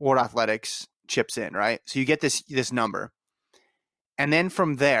 World Athletics chips in, right? So you get this number. And then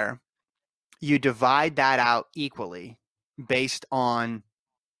from there, you divide that out equally based on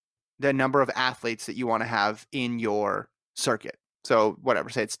the number of athletes that you want to have in your circuit. So whatever,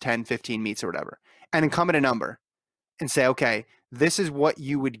 say it's 10, 15 meets or whatever. And then come at a number and say, okay, this is what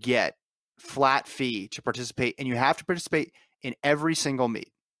you would get flat fee to participate. And you have to participate in every single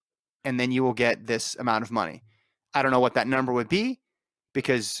meet. And then you will get this amount of money. I don't know what that number would be,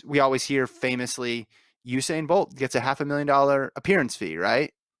 because we always hear famously Usain Bolt gets a $500,000 appearance fee,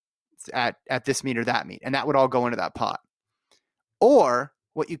 right? At this meet or that meet. And that would all go into that pot. Or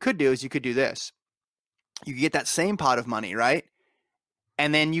what you could do is you could do this. You could get that same pot of money, right?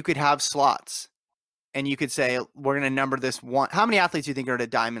 And then you could have slots. And you could say, we're going to number this one. How many athletes do you think are at a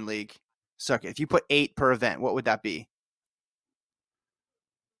Diamond League circuit? If you put 8 per event, what would that be?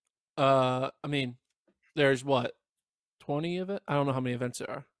 I mean, there's what, 20 of it? I don't know how many events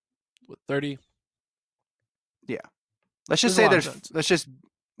there are. What, 30? Yeah. Let's just say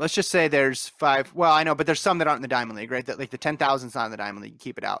let's just say there's 5. Well, I know, but there's some that aren't in the Diamond League, right? That like the 10,000's not in the Diamond League.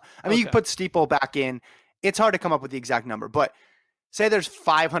 Keep it out. I mean, you can put steeple back in. It's hard to come up with the exact number, but say there's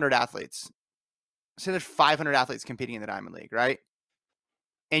 500 athletes. Say there's 500 athletes competing in the Diamond League, right?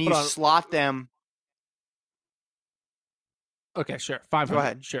 And you slot them. Okay, sure. 500. Go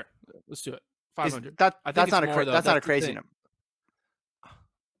ahead. Sure. Let's do it. 500. That's not a crazy number.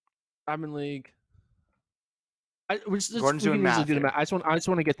 Diamond League. Gordon's doing math. I just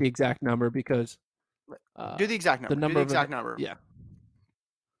want to get the exact number because do the exact number. Do the exact number. Yeah.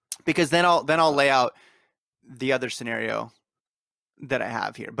 Because then I'll lay out the other scenario that I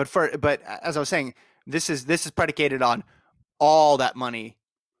have here. But as I was saying, this is predicated on all that money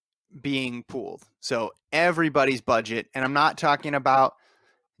being pooled. So everybody's budget, and I'm not talking about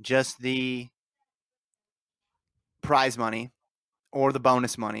just the prize money or the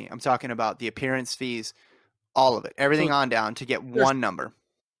bonus money. I'm talking about the appearance fees, all of it, everything on down to get one number.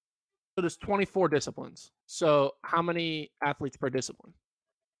 So there's 24 disciplines. So how many athletes per discipline?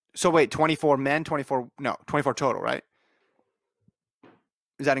 So wait, 24 men, 24 total, right?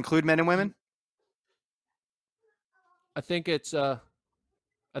 Does that include men and women? I think it's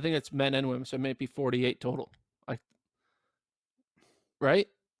men and women, so it may be 48 total. Right?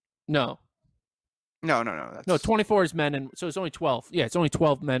 No. No. No, 24 is men, and so it's only 12. Yeah, it's only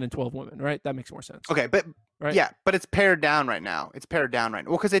 12 men and 12 women, right? That makes more sense. Okay, but right? Yeah, but it's pared down right now.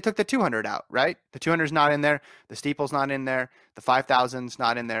 Well, because they took the 200 out, right? The 200's not in there. The steeple's not in there. The 5,000's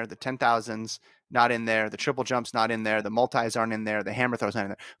not in there. The 10,000's not in there. The triple jump's not in there. The multis aren't in there. The hammer throw's not in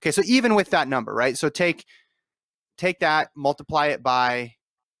there. Okay, so even with that number, right? So take that, multiply it by,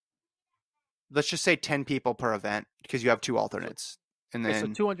 let's just say 10 people per event, because you have 2 alternates. And then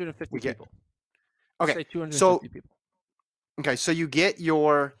so 250 people. Okay, say 250 people. Okay, so you get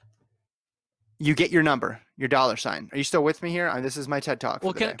your number, your dollar sign. Are you still with me here? This is my TED Talk.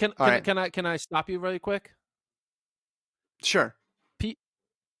 Well, can I stop you really quick? Sure.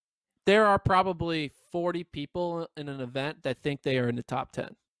 There are probably 40 people in an event that think they are in the top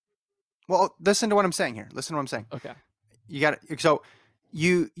 10. Well, listen to what I'm saying here. Okay. You got it. So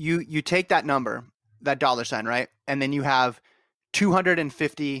you take that number, that dollar sign, right? And then you have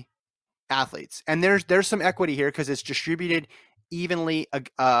 250 athletes. And there's some equity here because it's distributed evenly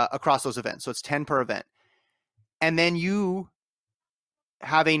across those events. So it's 10 per event. And then you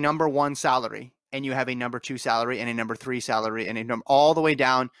have a number 1 salary, and you have a number 2 salary, and a number 3 salary, and all the way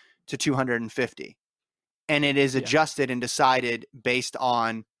down to 250. And it is adjusted and decided based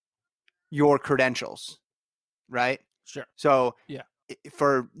on your credentials, right? Sure. So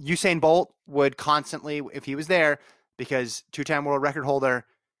for Usain Bolt would constantly, if he was there, because 2-time world record holder,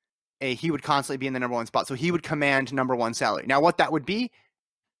 he would constantly be in the number 1 spot. So he would command number 1 salary. Now what that would be,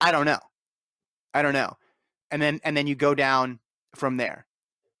 I don't know. And then you go down from there.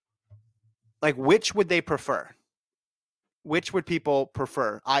 Like, which would they prefer? Which would people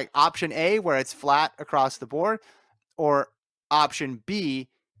prefer? Option A, where it's flat across the board, or option B,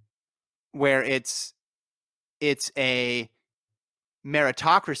 where it's a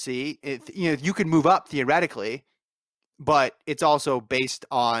meritocracy. You can move up theoretically, but it's also based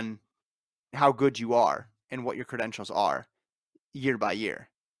on how good you are and what your credentials are year by year.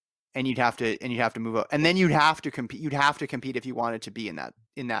 And you'd have to move up, and then you'd have to compete. You'd have to compete if you wanted to be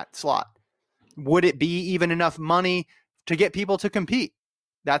in that slot. Would it be even enough money to get people to compete?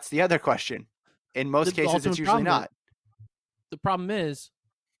 That's the other question. In most cases, it's usually not. the problem is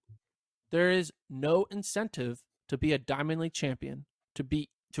there is no incentive to be a Diamond League champion,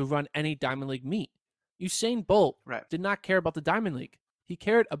 to run any Diamond League meet. Usain Bolt did not care about the Diamond League. He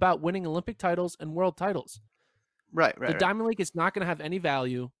cared about winning Olympic titles and world titles. The Diamond League is not going to have any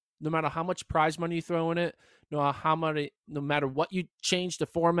value, no matter how much prize money you throw in it, no matter what you change the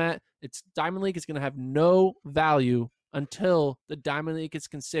format. Diamond League is going to have no value until the Diamond League is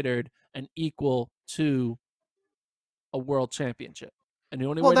considered an equal to a world championship. And the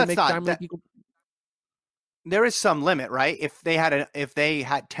only way to make Diamond League equal, there is some limit, right? If they had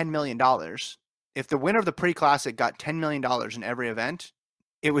 $10 million, if the winner of the pre-classic got $10 million in every event,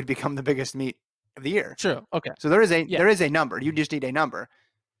 it would become the biggest meet of the year. Sure. Okay. So there is a number. You just need a number.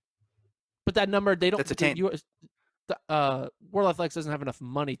 But that number, they don't. That's attainable. World Athletics doesn't have enough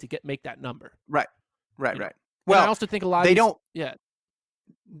money to make that number. Right. Well, and I also think a lot. Don't. Yeah.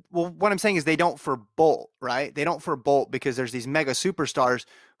 Well, what I'm saying is they don't for Bolt, right? They don't for Bolt because there's these mega superstars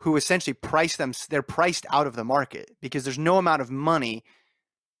who essentially they're priced out of the market because there's no amount of money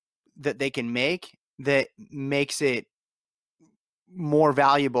that they can make that makes it more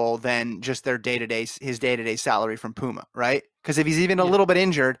valuable than just his day-to-day salary from Puma, right? Because if he's even a little bit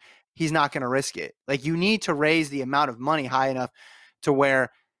injured, he's not going to risk it. Like, you need to raise the amount of money high enough to where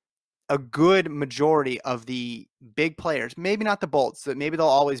a good majority of the big players, maybe not the Bolts, that maybe they'll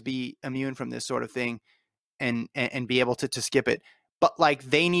always be immune from this sort of thing and be able to skip it. But like,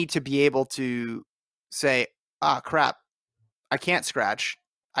 they need to be able to say, crap, I can't scratch.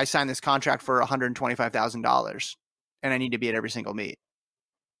 I signed this contract for $125,000 and I need to be at every single meet.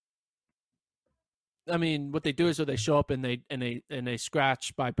 I mean, what they do is they show up and they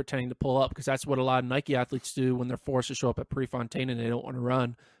scratch by pretending to pull up, because that's what a lot of Nike athletes do when they're forced to show up at Prefontaine and they don't want to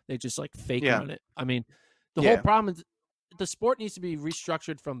run. They just like fake run it. I mean, the whole problem is the sport needs to be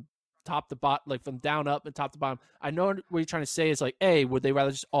restructured from top to bottom, like from down up and top to bottom. I know what you're trying to say is like, hey, would they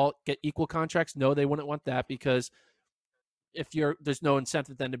rather just all get equal contracts? No, they wouldn't want that, because there's no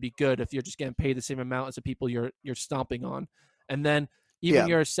incentive then to be good if you're just getting paid the same amount as the people you're stomping on. And then even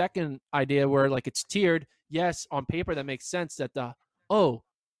your second idea where like it's tiered, yes, on paper that makes sense that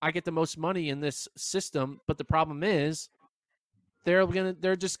I get the most money in this system, but the problem is they're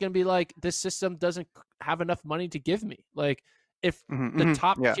just gonna be like, this system doesn't have enough money to give me. Like, if the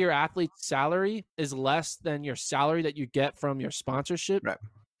top tier athlete's salary is less than your salary that you get from your sponsorship,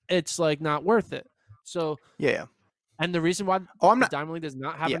 it's like not worth it. So and the reason why the Diamond League does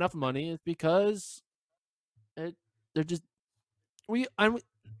not have enough money is because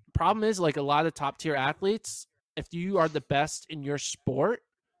problem is, like, a lot of top tier athletes, if you are the best in your sport,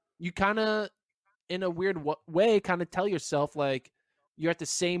 you kind of, in a weird way, kind of tell yourself like you're at the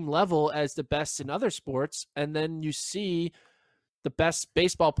same level as the best in other sports. And then you see the best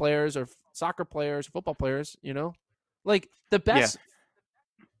baseball players or soccer players, football players, like the best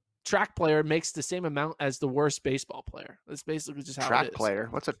track player makes the same amount as the worst baseball player. That's basically just how track it is. Player.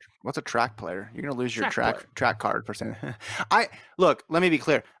 What's a track player? You're gonna lose your track card for saying. Look. Let me be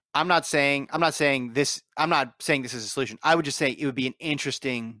clear. I'm not saying this is a solution. I would just say it would be an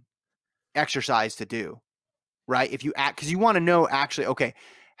interesting exercise to do, right? If you because you want to know actually, okay,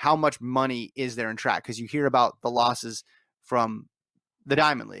 how much money is there in track? Because you hear about the losses from the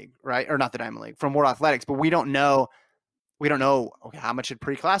Diamond League, right? Or not the Diamond League, from World Athletics, but we don't know. Okay, how much did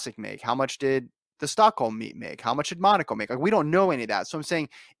Pre-Classic make? How much did the Stockholm meet make? How much did Monaco make? Like, we don't know any of that. So I'm saying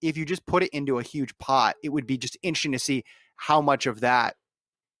if you just put it into a huge pot, it would be just interesting to see how much of that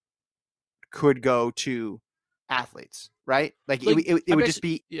could go to athletes, right? Like, it would just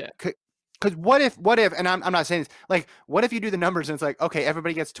be, because what if, and I'm not saying this, like, what if you do the numbers and it's like, okay,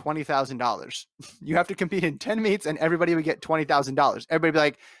 everybody gets $20,000. You have to compete in 10 meets and everybody would get $20,000. Everybody be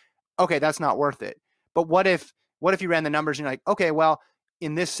like, okay, that's not worth it. But what if you ran the numbers and you're like, okay, well,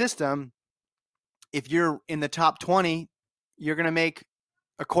 in this system, if you're in the top 20, you're going to make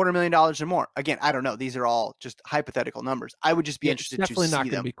 $250,000 or more. Again, I don't know. These are all just hypothetical numbers. I would just be interested to see them.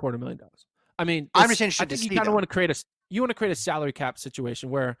 Definitely not going to be $250,000. I mean, I'm just interested to see them. You kind of want to create a salary cap situation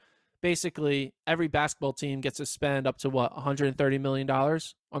where basically every basketball team gets to spend up to $130 million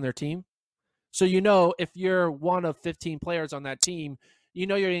on their team. So, if you're one of 15 players on that team, you're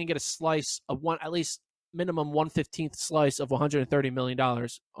going to get a slice of at least minimum 1/15 slice of $130 million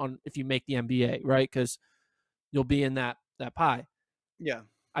on if you make the NBA, right? Because you'll be in that pie. Yeah,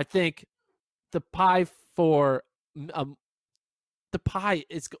 I think the pie for the pie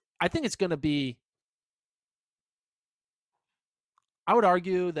is. I think it's going to be. I would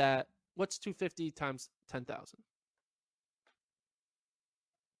argue that what's 250 times 10,000?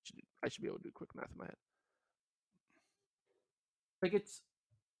 I should be able to do quick math in my head. Like, it's.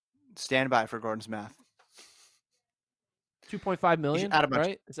 Stand by for Gordon's math. 2.5 million, Add a bunch.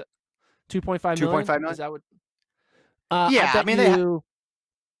 right? Is that 2.5 million? 2.5 million. Is that what? I Yeah, I bet mean you.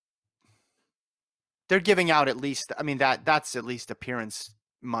 they're giving out at least. I mean that's at least appearance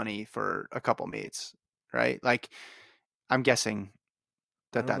money for a couple meets, right? Like I'm guessing I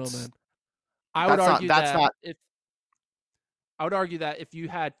that don't know, that's man. I would that's not argue that's that not. if I would argue that if you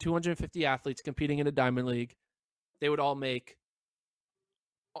had 250 athletes competing in a diamond league, they would all make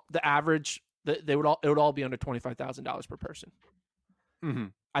the average. They would all it would all be under $25,000 per person. Mm-hmm,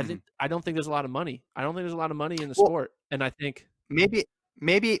 mm-hmm. I don't think there's a lot of money. I don't think there's a lot of money in the Well, sport, and I think maybe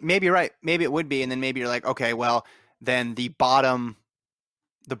you're right. Maybe it would be, and then maybe you're like, okay, well, then the bottom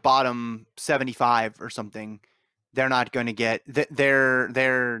 75 or something, they're not going to get. They're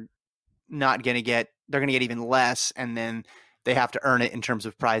not going to get. They're going to get even less, and then they have to earn it in terms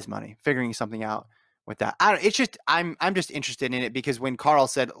of prize money. Figuring something out with that. I don't. It's just I'm just interested in it because when Carl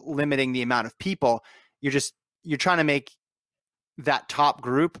said limiting the amount of people, you're trying to make that top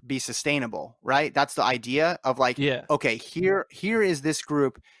group be sustainable, right? That's the idea of like, yeah, okay, here is this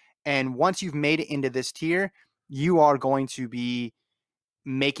group, and once you've made it into this tier, you are going to be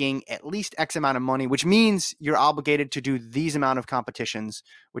making at least X amount of money, which means you're obligated to do these amount of competitions,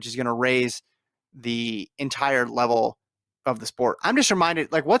 which is going to raise the entire level of the sport. I'm just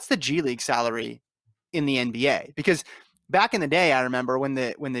reminded, like, what's the G League salary in the NBA? Because back in the day, I remember when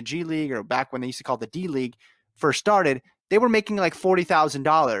the G League, or back when they used to call it the D League, first started, they were making like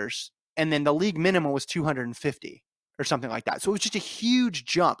 $40,000, and then the league minimum was 250 or something like that. So it was just a huge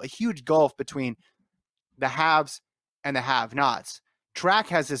jump, a huge gulf between the haves and the have-nots. Track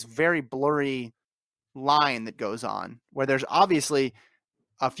has this very blurry line that goes on where there's obviously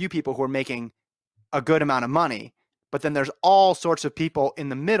a few people who are making a good amount of money, but then there's all sorts of people in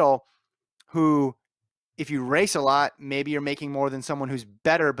the middle who, if you race a lot, maybe you're making more than someone who's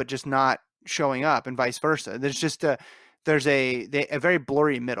better but just not showing up, and vice versa. There's just a very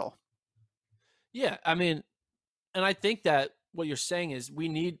blurry middle. yeah. I mean, and I think that what you're saying is we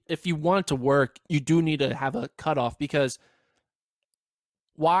need, if you want it to work, you do need to have a cutoff, because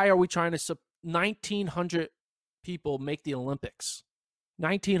why are we trying to 1,900 people make the Olympics?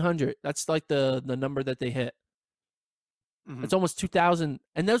 1,900. That's like the number that they hit. Mm-hmm. It's almost 2,000.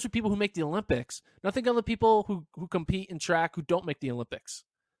 And those are people who make the Olympics. Nothing other people who compete in track who don't make the Olympics.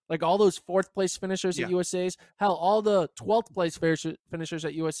 Like all those fourth place finishers at USA's, hell, all the 12th place finishers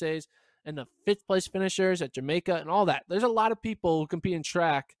at USA's, and the fifth place finishers at Jamaica and all that. There's a lot of people who compete in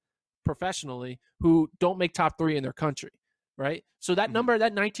track professionally who don't make top 3 in their country, right? So that number,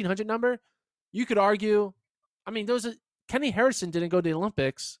 that 1,900 number, you could argue, I mean, Kenny Harrison didn't go to the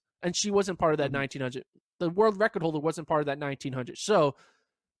Olympics, and she wasn't part of that 1,900. The world record holder wasn't part of that 1,900. So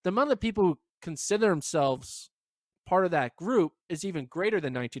the amount of people who consider themselves part of that group is even greater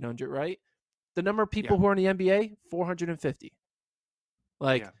than 1,900, right? The number of people who are in the NBA, 450.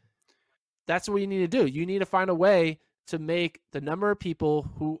 That's what you need to do. You need to find a way to make the number of people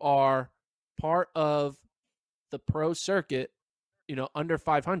who are part of the pro circuit, under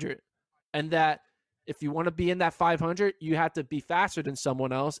 500. And that if you want to be in that 500, you have to be faster than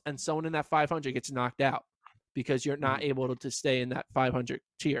someone else, and someone in that 500 gets knocked out because you're not able to stay in that 500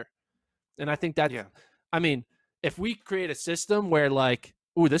 tier. And I think that, I mean, if we create a system where like,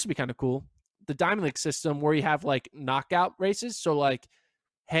 ooh, this would be kind of cool. The Diamond League system where you have like knockout races. So like,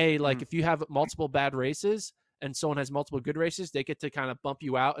 hey, like if you have multiple bad races and someone has multiple good races, they get to kind of bump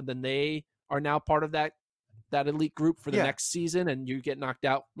you out, and then they are now part of that elite group for the next season, and you get knocked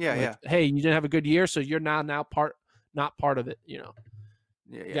out. Hey, you didn't have a good year, so you're now not part of it. You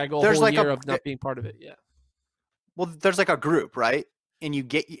gotta go a whole year of not being part of it. Yeah. Well, there's like a group, right?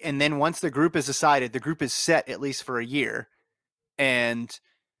 And then once the group is decided, the group is set at least for a year, and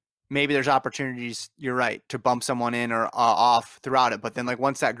maybe there's opportunities, you're right, to bump someone in or off throughout it. But then like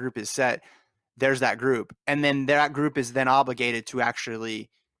once that group is set, there's that group. And then that group is then obligated to actually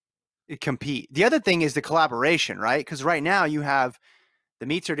compete. The other thing is the collaboration, right? Because right now you have the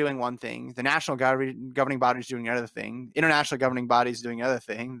meets are doing one thing, the national governing body is doing another thing, international governing body is doing another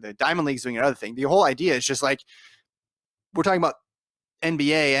thing, the Diamond League is doing another thing. The whole idea is just like, we're talking about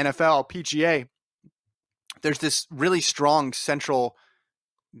NBA, NFL, PGA. There's this really strong central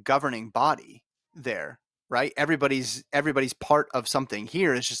governing body there, right? Everybody's part of something.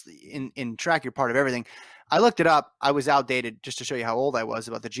 Here is just in track, you're part of everything. I looked it up. I was outdated just to show you how old I was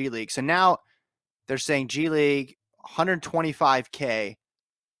about the G League. So now they're saying G League $125K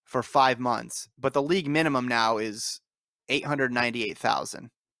for 5 months, but the league minimum now is $898,000.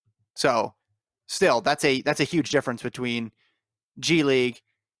 So still, that's a huge difference between G League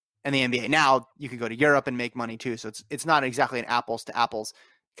and the NBA. Now you can go to Europe and make money too. So it's not exactly an apples to apples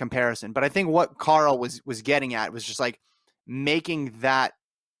comparison. But I think what Carl was getting at was just like, making that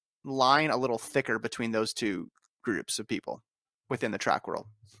line a little thicker between those two groups of people within the track world.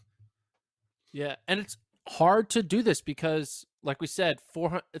 Yeah, and it's hard to do this because, like we said,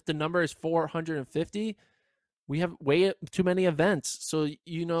 if the number is 450, we have way too many events. So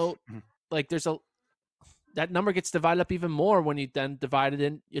like that number gets divided up even more when you then divide it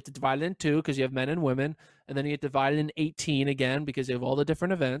in. You have to divide it in two because you have men and women, and then you get divided in 18 again because you have all the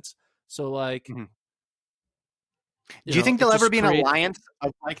different events. So like, Do you think there'll ever be an alliance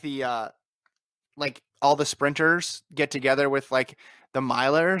of like the like all the sprinters get together with like the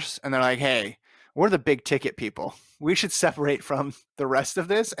milers and they're like, hey, we're the big ticket people. We should separate from the rest of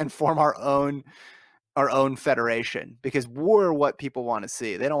this and form our own federation because we're what people want to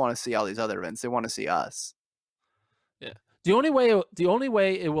see. They don't want to see all these other events. They want to see us. Yeah. The only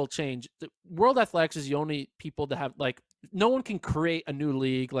way it will change, World Athletics is the only people that have like, no one can create a new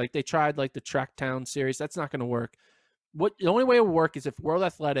league. Like they tried like the Tracktown series. That's not going to work. The only way it will work is if World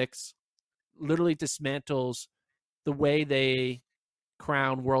Athletics literally dismantles the way they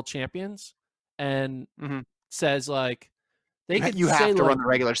crown world champions and says like, you have to run the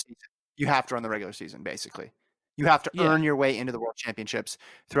regular season. You have to run the regular season, basically. You have to earn your way into the world championships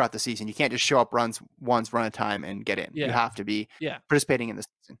throughout the season. You can't just show up run a time and get in. Yeah. You have to be participating in the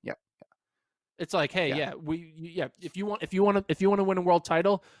season. Yep. It's like, hey, if you want to win a world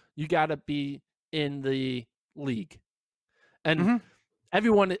title, you got to be in the league. And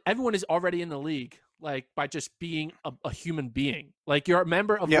everyone is already in the league, like by just being a human being. Like you're a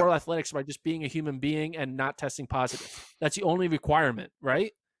member of World Athletics by just being a human being and not testing positive. That's the only requirement,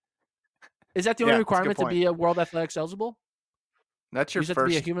 right? Is that the only requirement to be a World Athletics eligible? That's your first to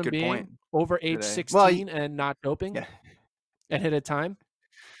be a human being point over age 16 and not doping and hit a time.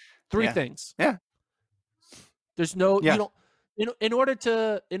 Three things. Yeah. There's no you don't in order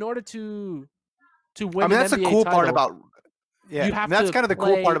to win. I mean, that's an NBA the cool title, part about that's kind of the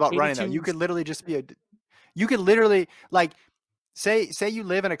cool part about running though. You could literally just be like say you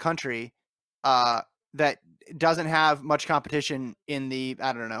live in a country that doesn't have much competition in the,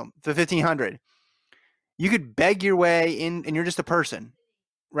 I don't know, the 1500. You could beg your way in and you're just a person,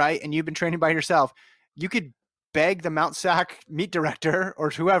 right? And you've been training by yourself. You could beg the Mount Sac meet director or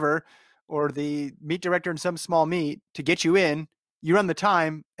whoever, or the meet director in some small meet to get you in. You run the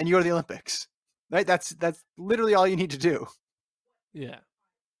time and you go to the Olympics, right? That's literally all you need to do. Yeah.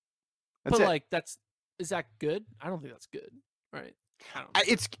 That's but it. Like is that good? I don't think that's good. Right.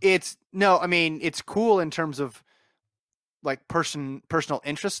 It's cool in terms of like personal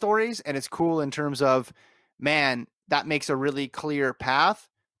interest stories, and it's cool in terms of, man, that makes a really clear path,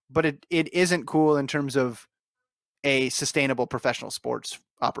 but it isn't cool in terms of a sustainable professional sports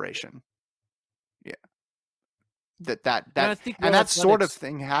operation. Yeah. That sort of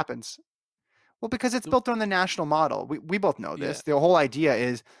thing happens. Well, because it's built on the national model. We both know this. The whole idea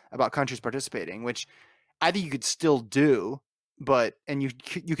is about countries participating, which I think you could still do, and you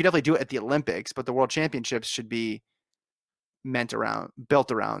could definitely do it at the Olympics, but the World Championships should be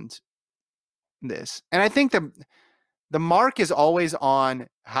built around this. And I think the mark is always on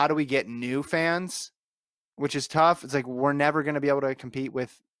how do we get new fans, which is tough. It's like we're never going to be able to compete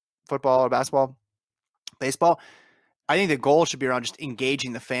with football or basketball, baseball. I think the goal should be around just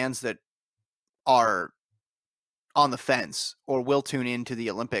engaging the fans that are on the fence or will tune into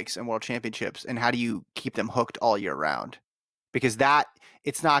the Olympics and World Championships, and how do you keep them hooked all year round? Because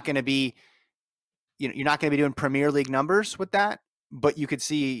it's not going to be, you're not going to be doing Premier League numbers with that, but you could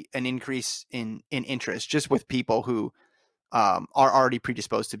see an increase in interest just with people who are already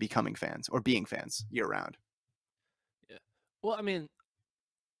predisposed to becoming fans or being fans year round. Yeah. Well, I mean,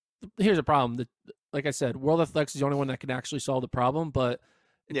 here's a problem. Like I said, World Athletics is the only one that can actually solve the problem, but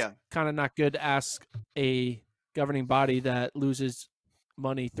it's kind of not good to ask a governing body that loses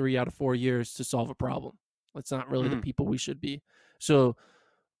money 3 out of 4 years to solve a problem. That's not really the people we should be. So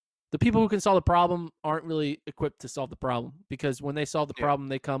the people who can solve the problem aren't really equipped to solve the problem, because when they solve the problem,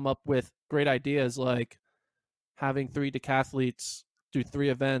 they come up with great ideas like having 3 decathletes do 3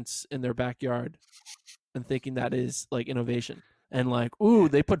 events in their backyard and thinking that is like innovation. And like, ooh,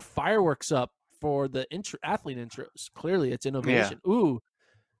 they put fireworks up for the athlete intros. Clearly it's innovation. Yeah. Ooh,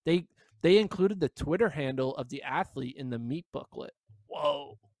 they included the Twitter handle of the athlete in the meet booklet.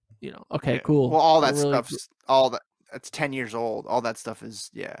 Whoa. Okay, cool. Well, all that stuff's that's 10 years old. All that stuff is,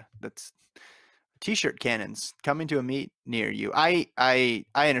 that's t-shirt cannons coming to a meet near you. I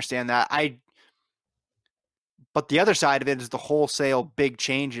understand that. But the other side of it is the wholesale big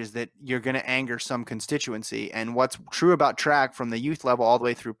changes that you're going to anger some constituency. And what's true about track from the youth level all the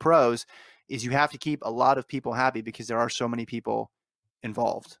way through pros is you have to keep a lot of people happy because there are so many people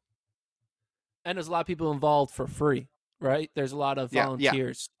involved. And there's a lot of people involved for free. right? There's a lot of Yeah.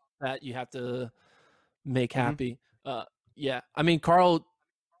 volunteers that you have to make Mhm. happy. Yeah. I mean, Carl,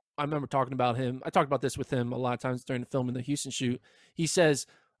 I remember talking about him. I talked about this with him a lot of times during the film in the Houston shoot. He says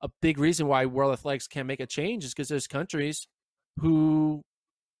a big reason why World Athletics can't make a change is because there's countries who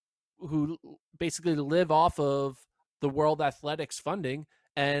basically live off of the World Athletics funding.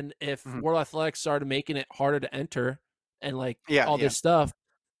 And if Mhm. World Athletics started making it harder to enter and like Yeah. all Yeah. this stuff,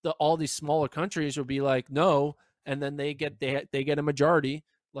 all these smaller countries would be like, no, and then they get a majority.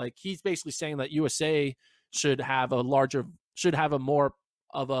 Like he's basically saying that USA should have a more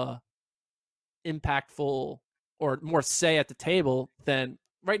of a impactful or more say at the table than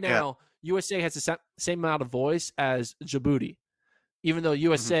right Yeah. now. USA has the same amount of voice as Djibouti, even though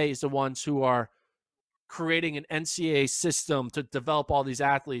USA is the ones who are creating an NCAA system to develop all these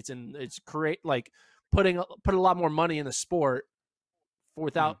athletes, and it's put a lot more money in the sport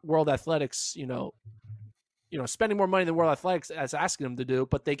without World Athletics, spending more money than World Athletics as asking them to do,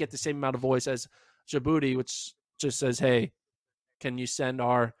 but they get the same amount of voice as Djibouti, which just says, hey, can you send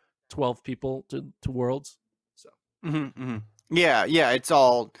our 12 people to Worlds? So Yeah. Yeah. It's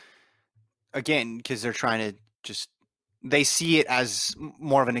all, again, because they're trying to they see it as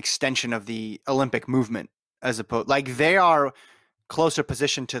more of an extension of the Olympic movement, as opposed, like they are closer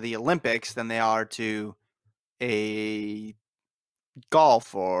positioned to the Olympics than they are to a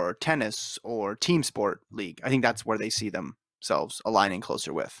golf or tennis or team sport league. I think that's where they see themselves aligning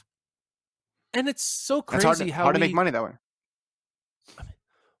closer with. And it's so It's crazy hard to make money that way.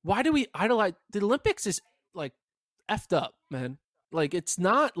 Why do we idolize the Olympics? Is like effed up, man. Like it's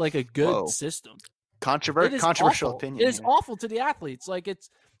not like a good Whoa. system. Controversial Awful. opinion. It is awful to the athletes. Like it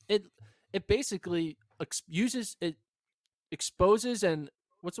basically exposes and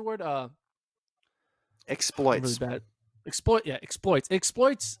what's the word? Exploits. Really bad. Exploits. It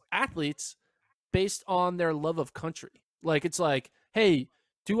exploits athletes based on their love of country. Like it's like, hey,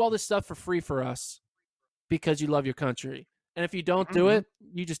 do all this stuff for free for us because you love your country. And if you don't do it,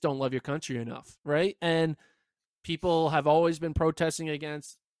 you just don't love your country enough, right? And people have always been protesting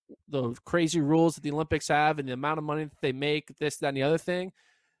against the crazy rules that the Olympics have and the amount of money that they make, this, that, and the other thing.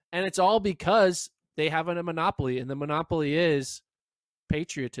 And it's all because they have a monopoly, and the monopoly is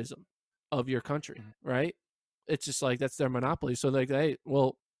patriotism of your country, right? It's just like that's their monopoly. So like, hey,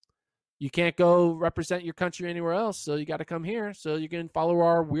 well, you can't go represent your country anywhere else, so you got to come here so you can follow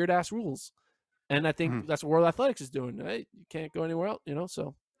our weird ass rules. And I think that's what World Athletics is doing. Right? You can't go anywhere else,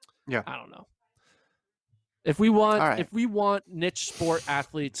 So yeah, I don't know. If we want niche sport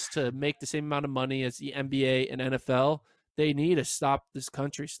athletes to make the same amount of money as the NBA and NFL, they need to stop this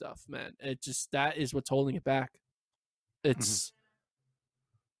country stuff, man. That is what's holding it back. It's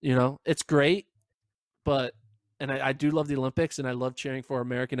it's great, but I do love the Olympics, and I love cheering for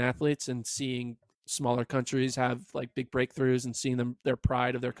American athletes and seeing smaller countries have like big breakthroughs and seeing their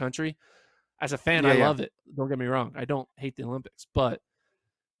pride of their country. As a fan, I love it. Don't get me wrong. I don't hate the Olympics, but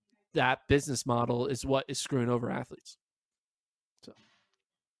that business model is what is screwing over athletes. So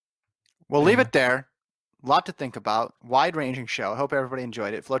we'll leave it there. A lot to think about. Wide-ranging show. I hope everybody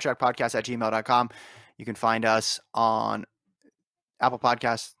enjoyed it. FloTrackPodcast@gmail.com. You can find us on Apple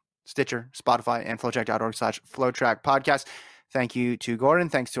Podcasts, Stitcher, Spotify, and FloTrack.org/FloTrack Podcast. Thank you to Gordon.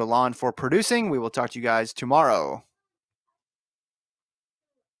 Thanks to Alon for producing. We will talk to you guys tomorrow.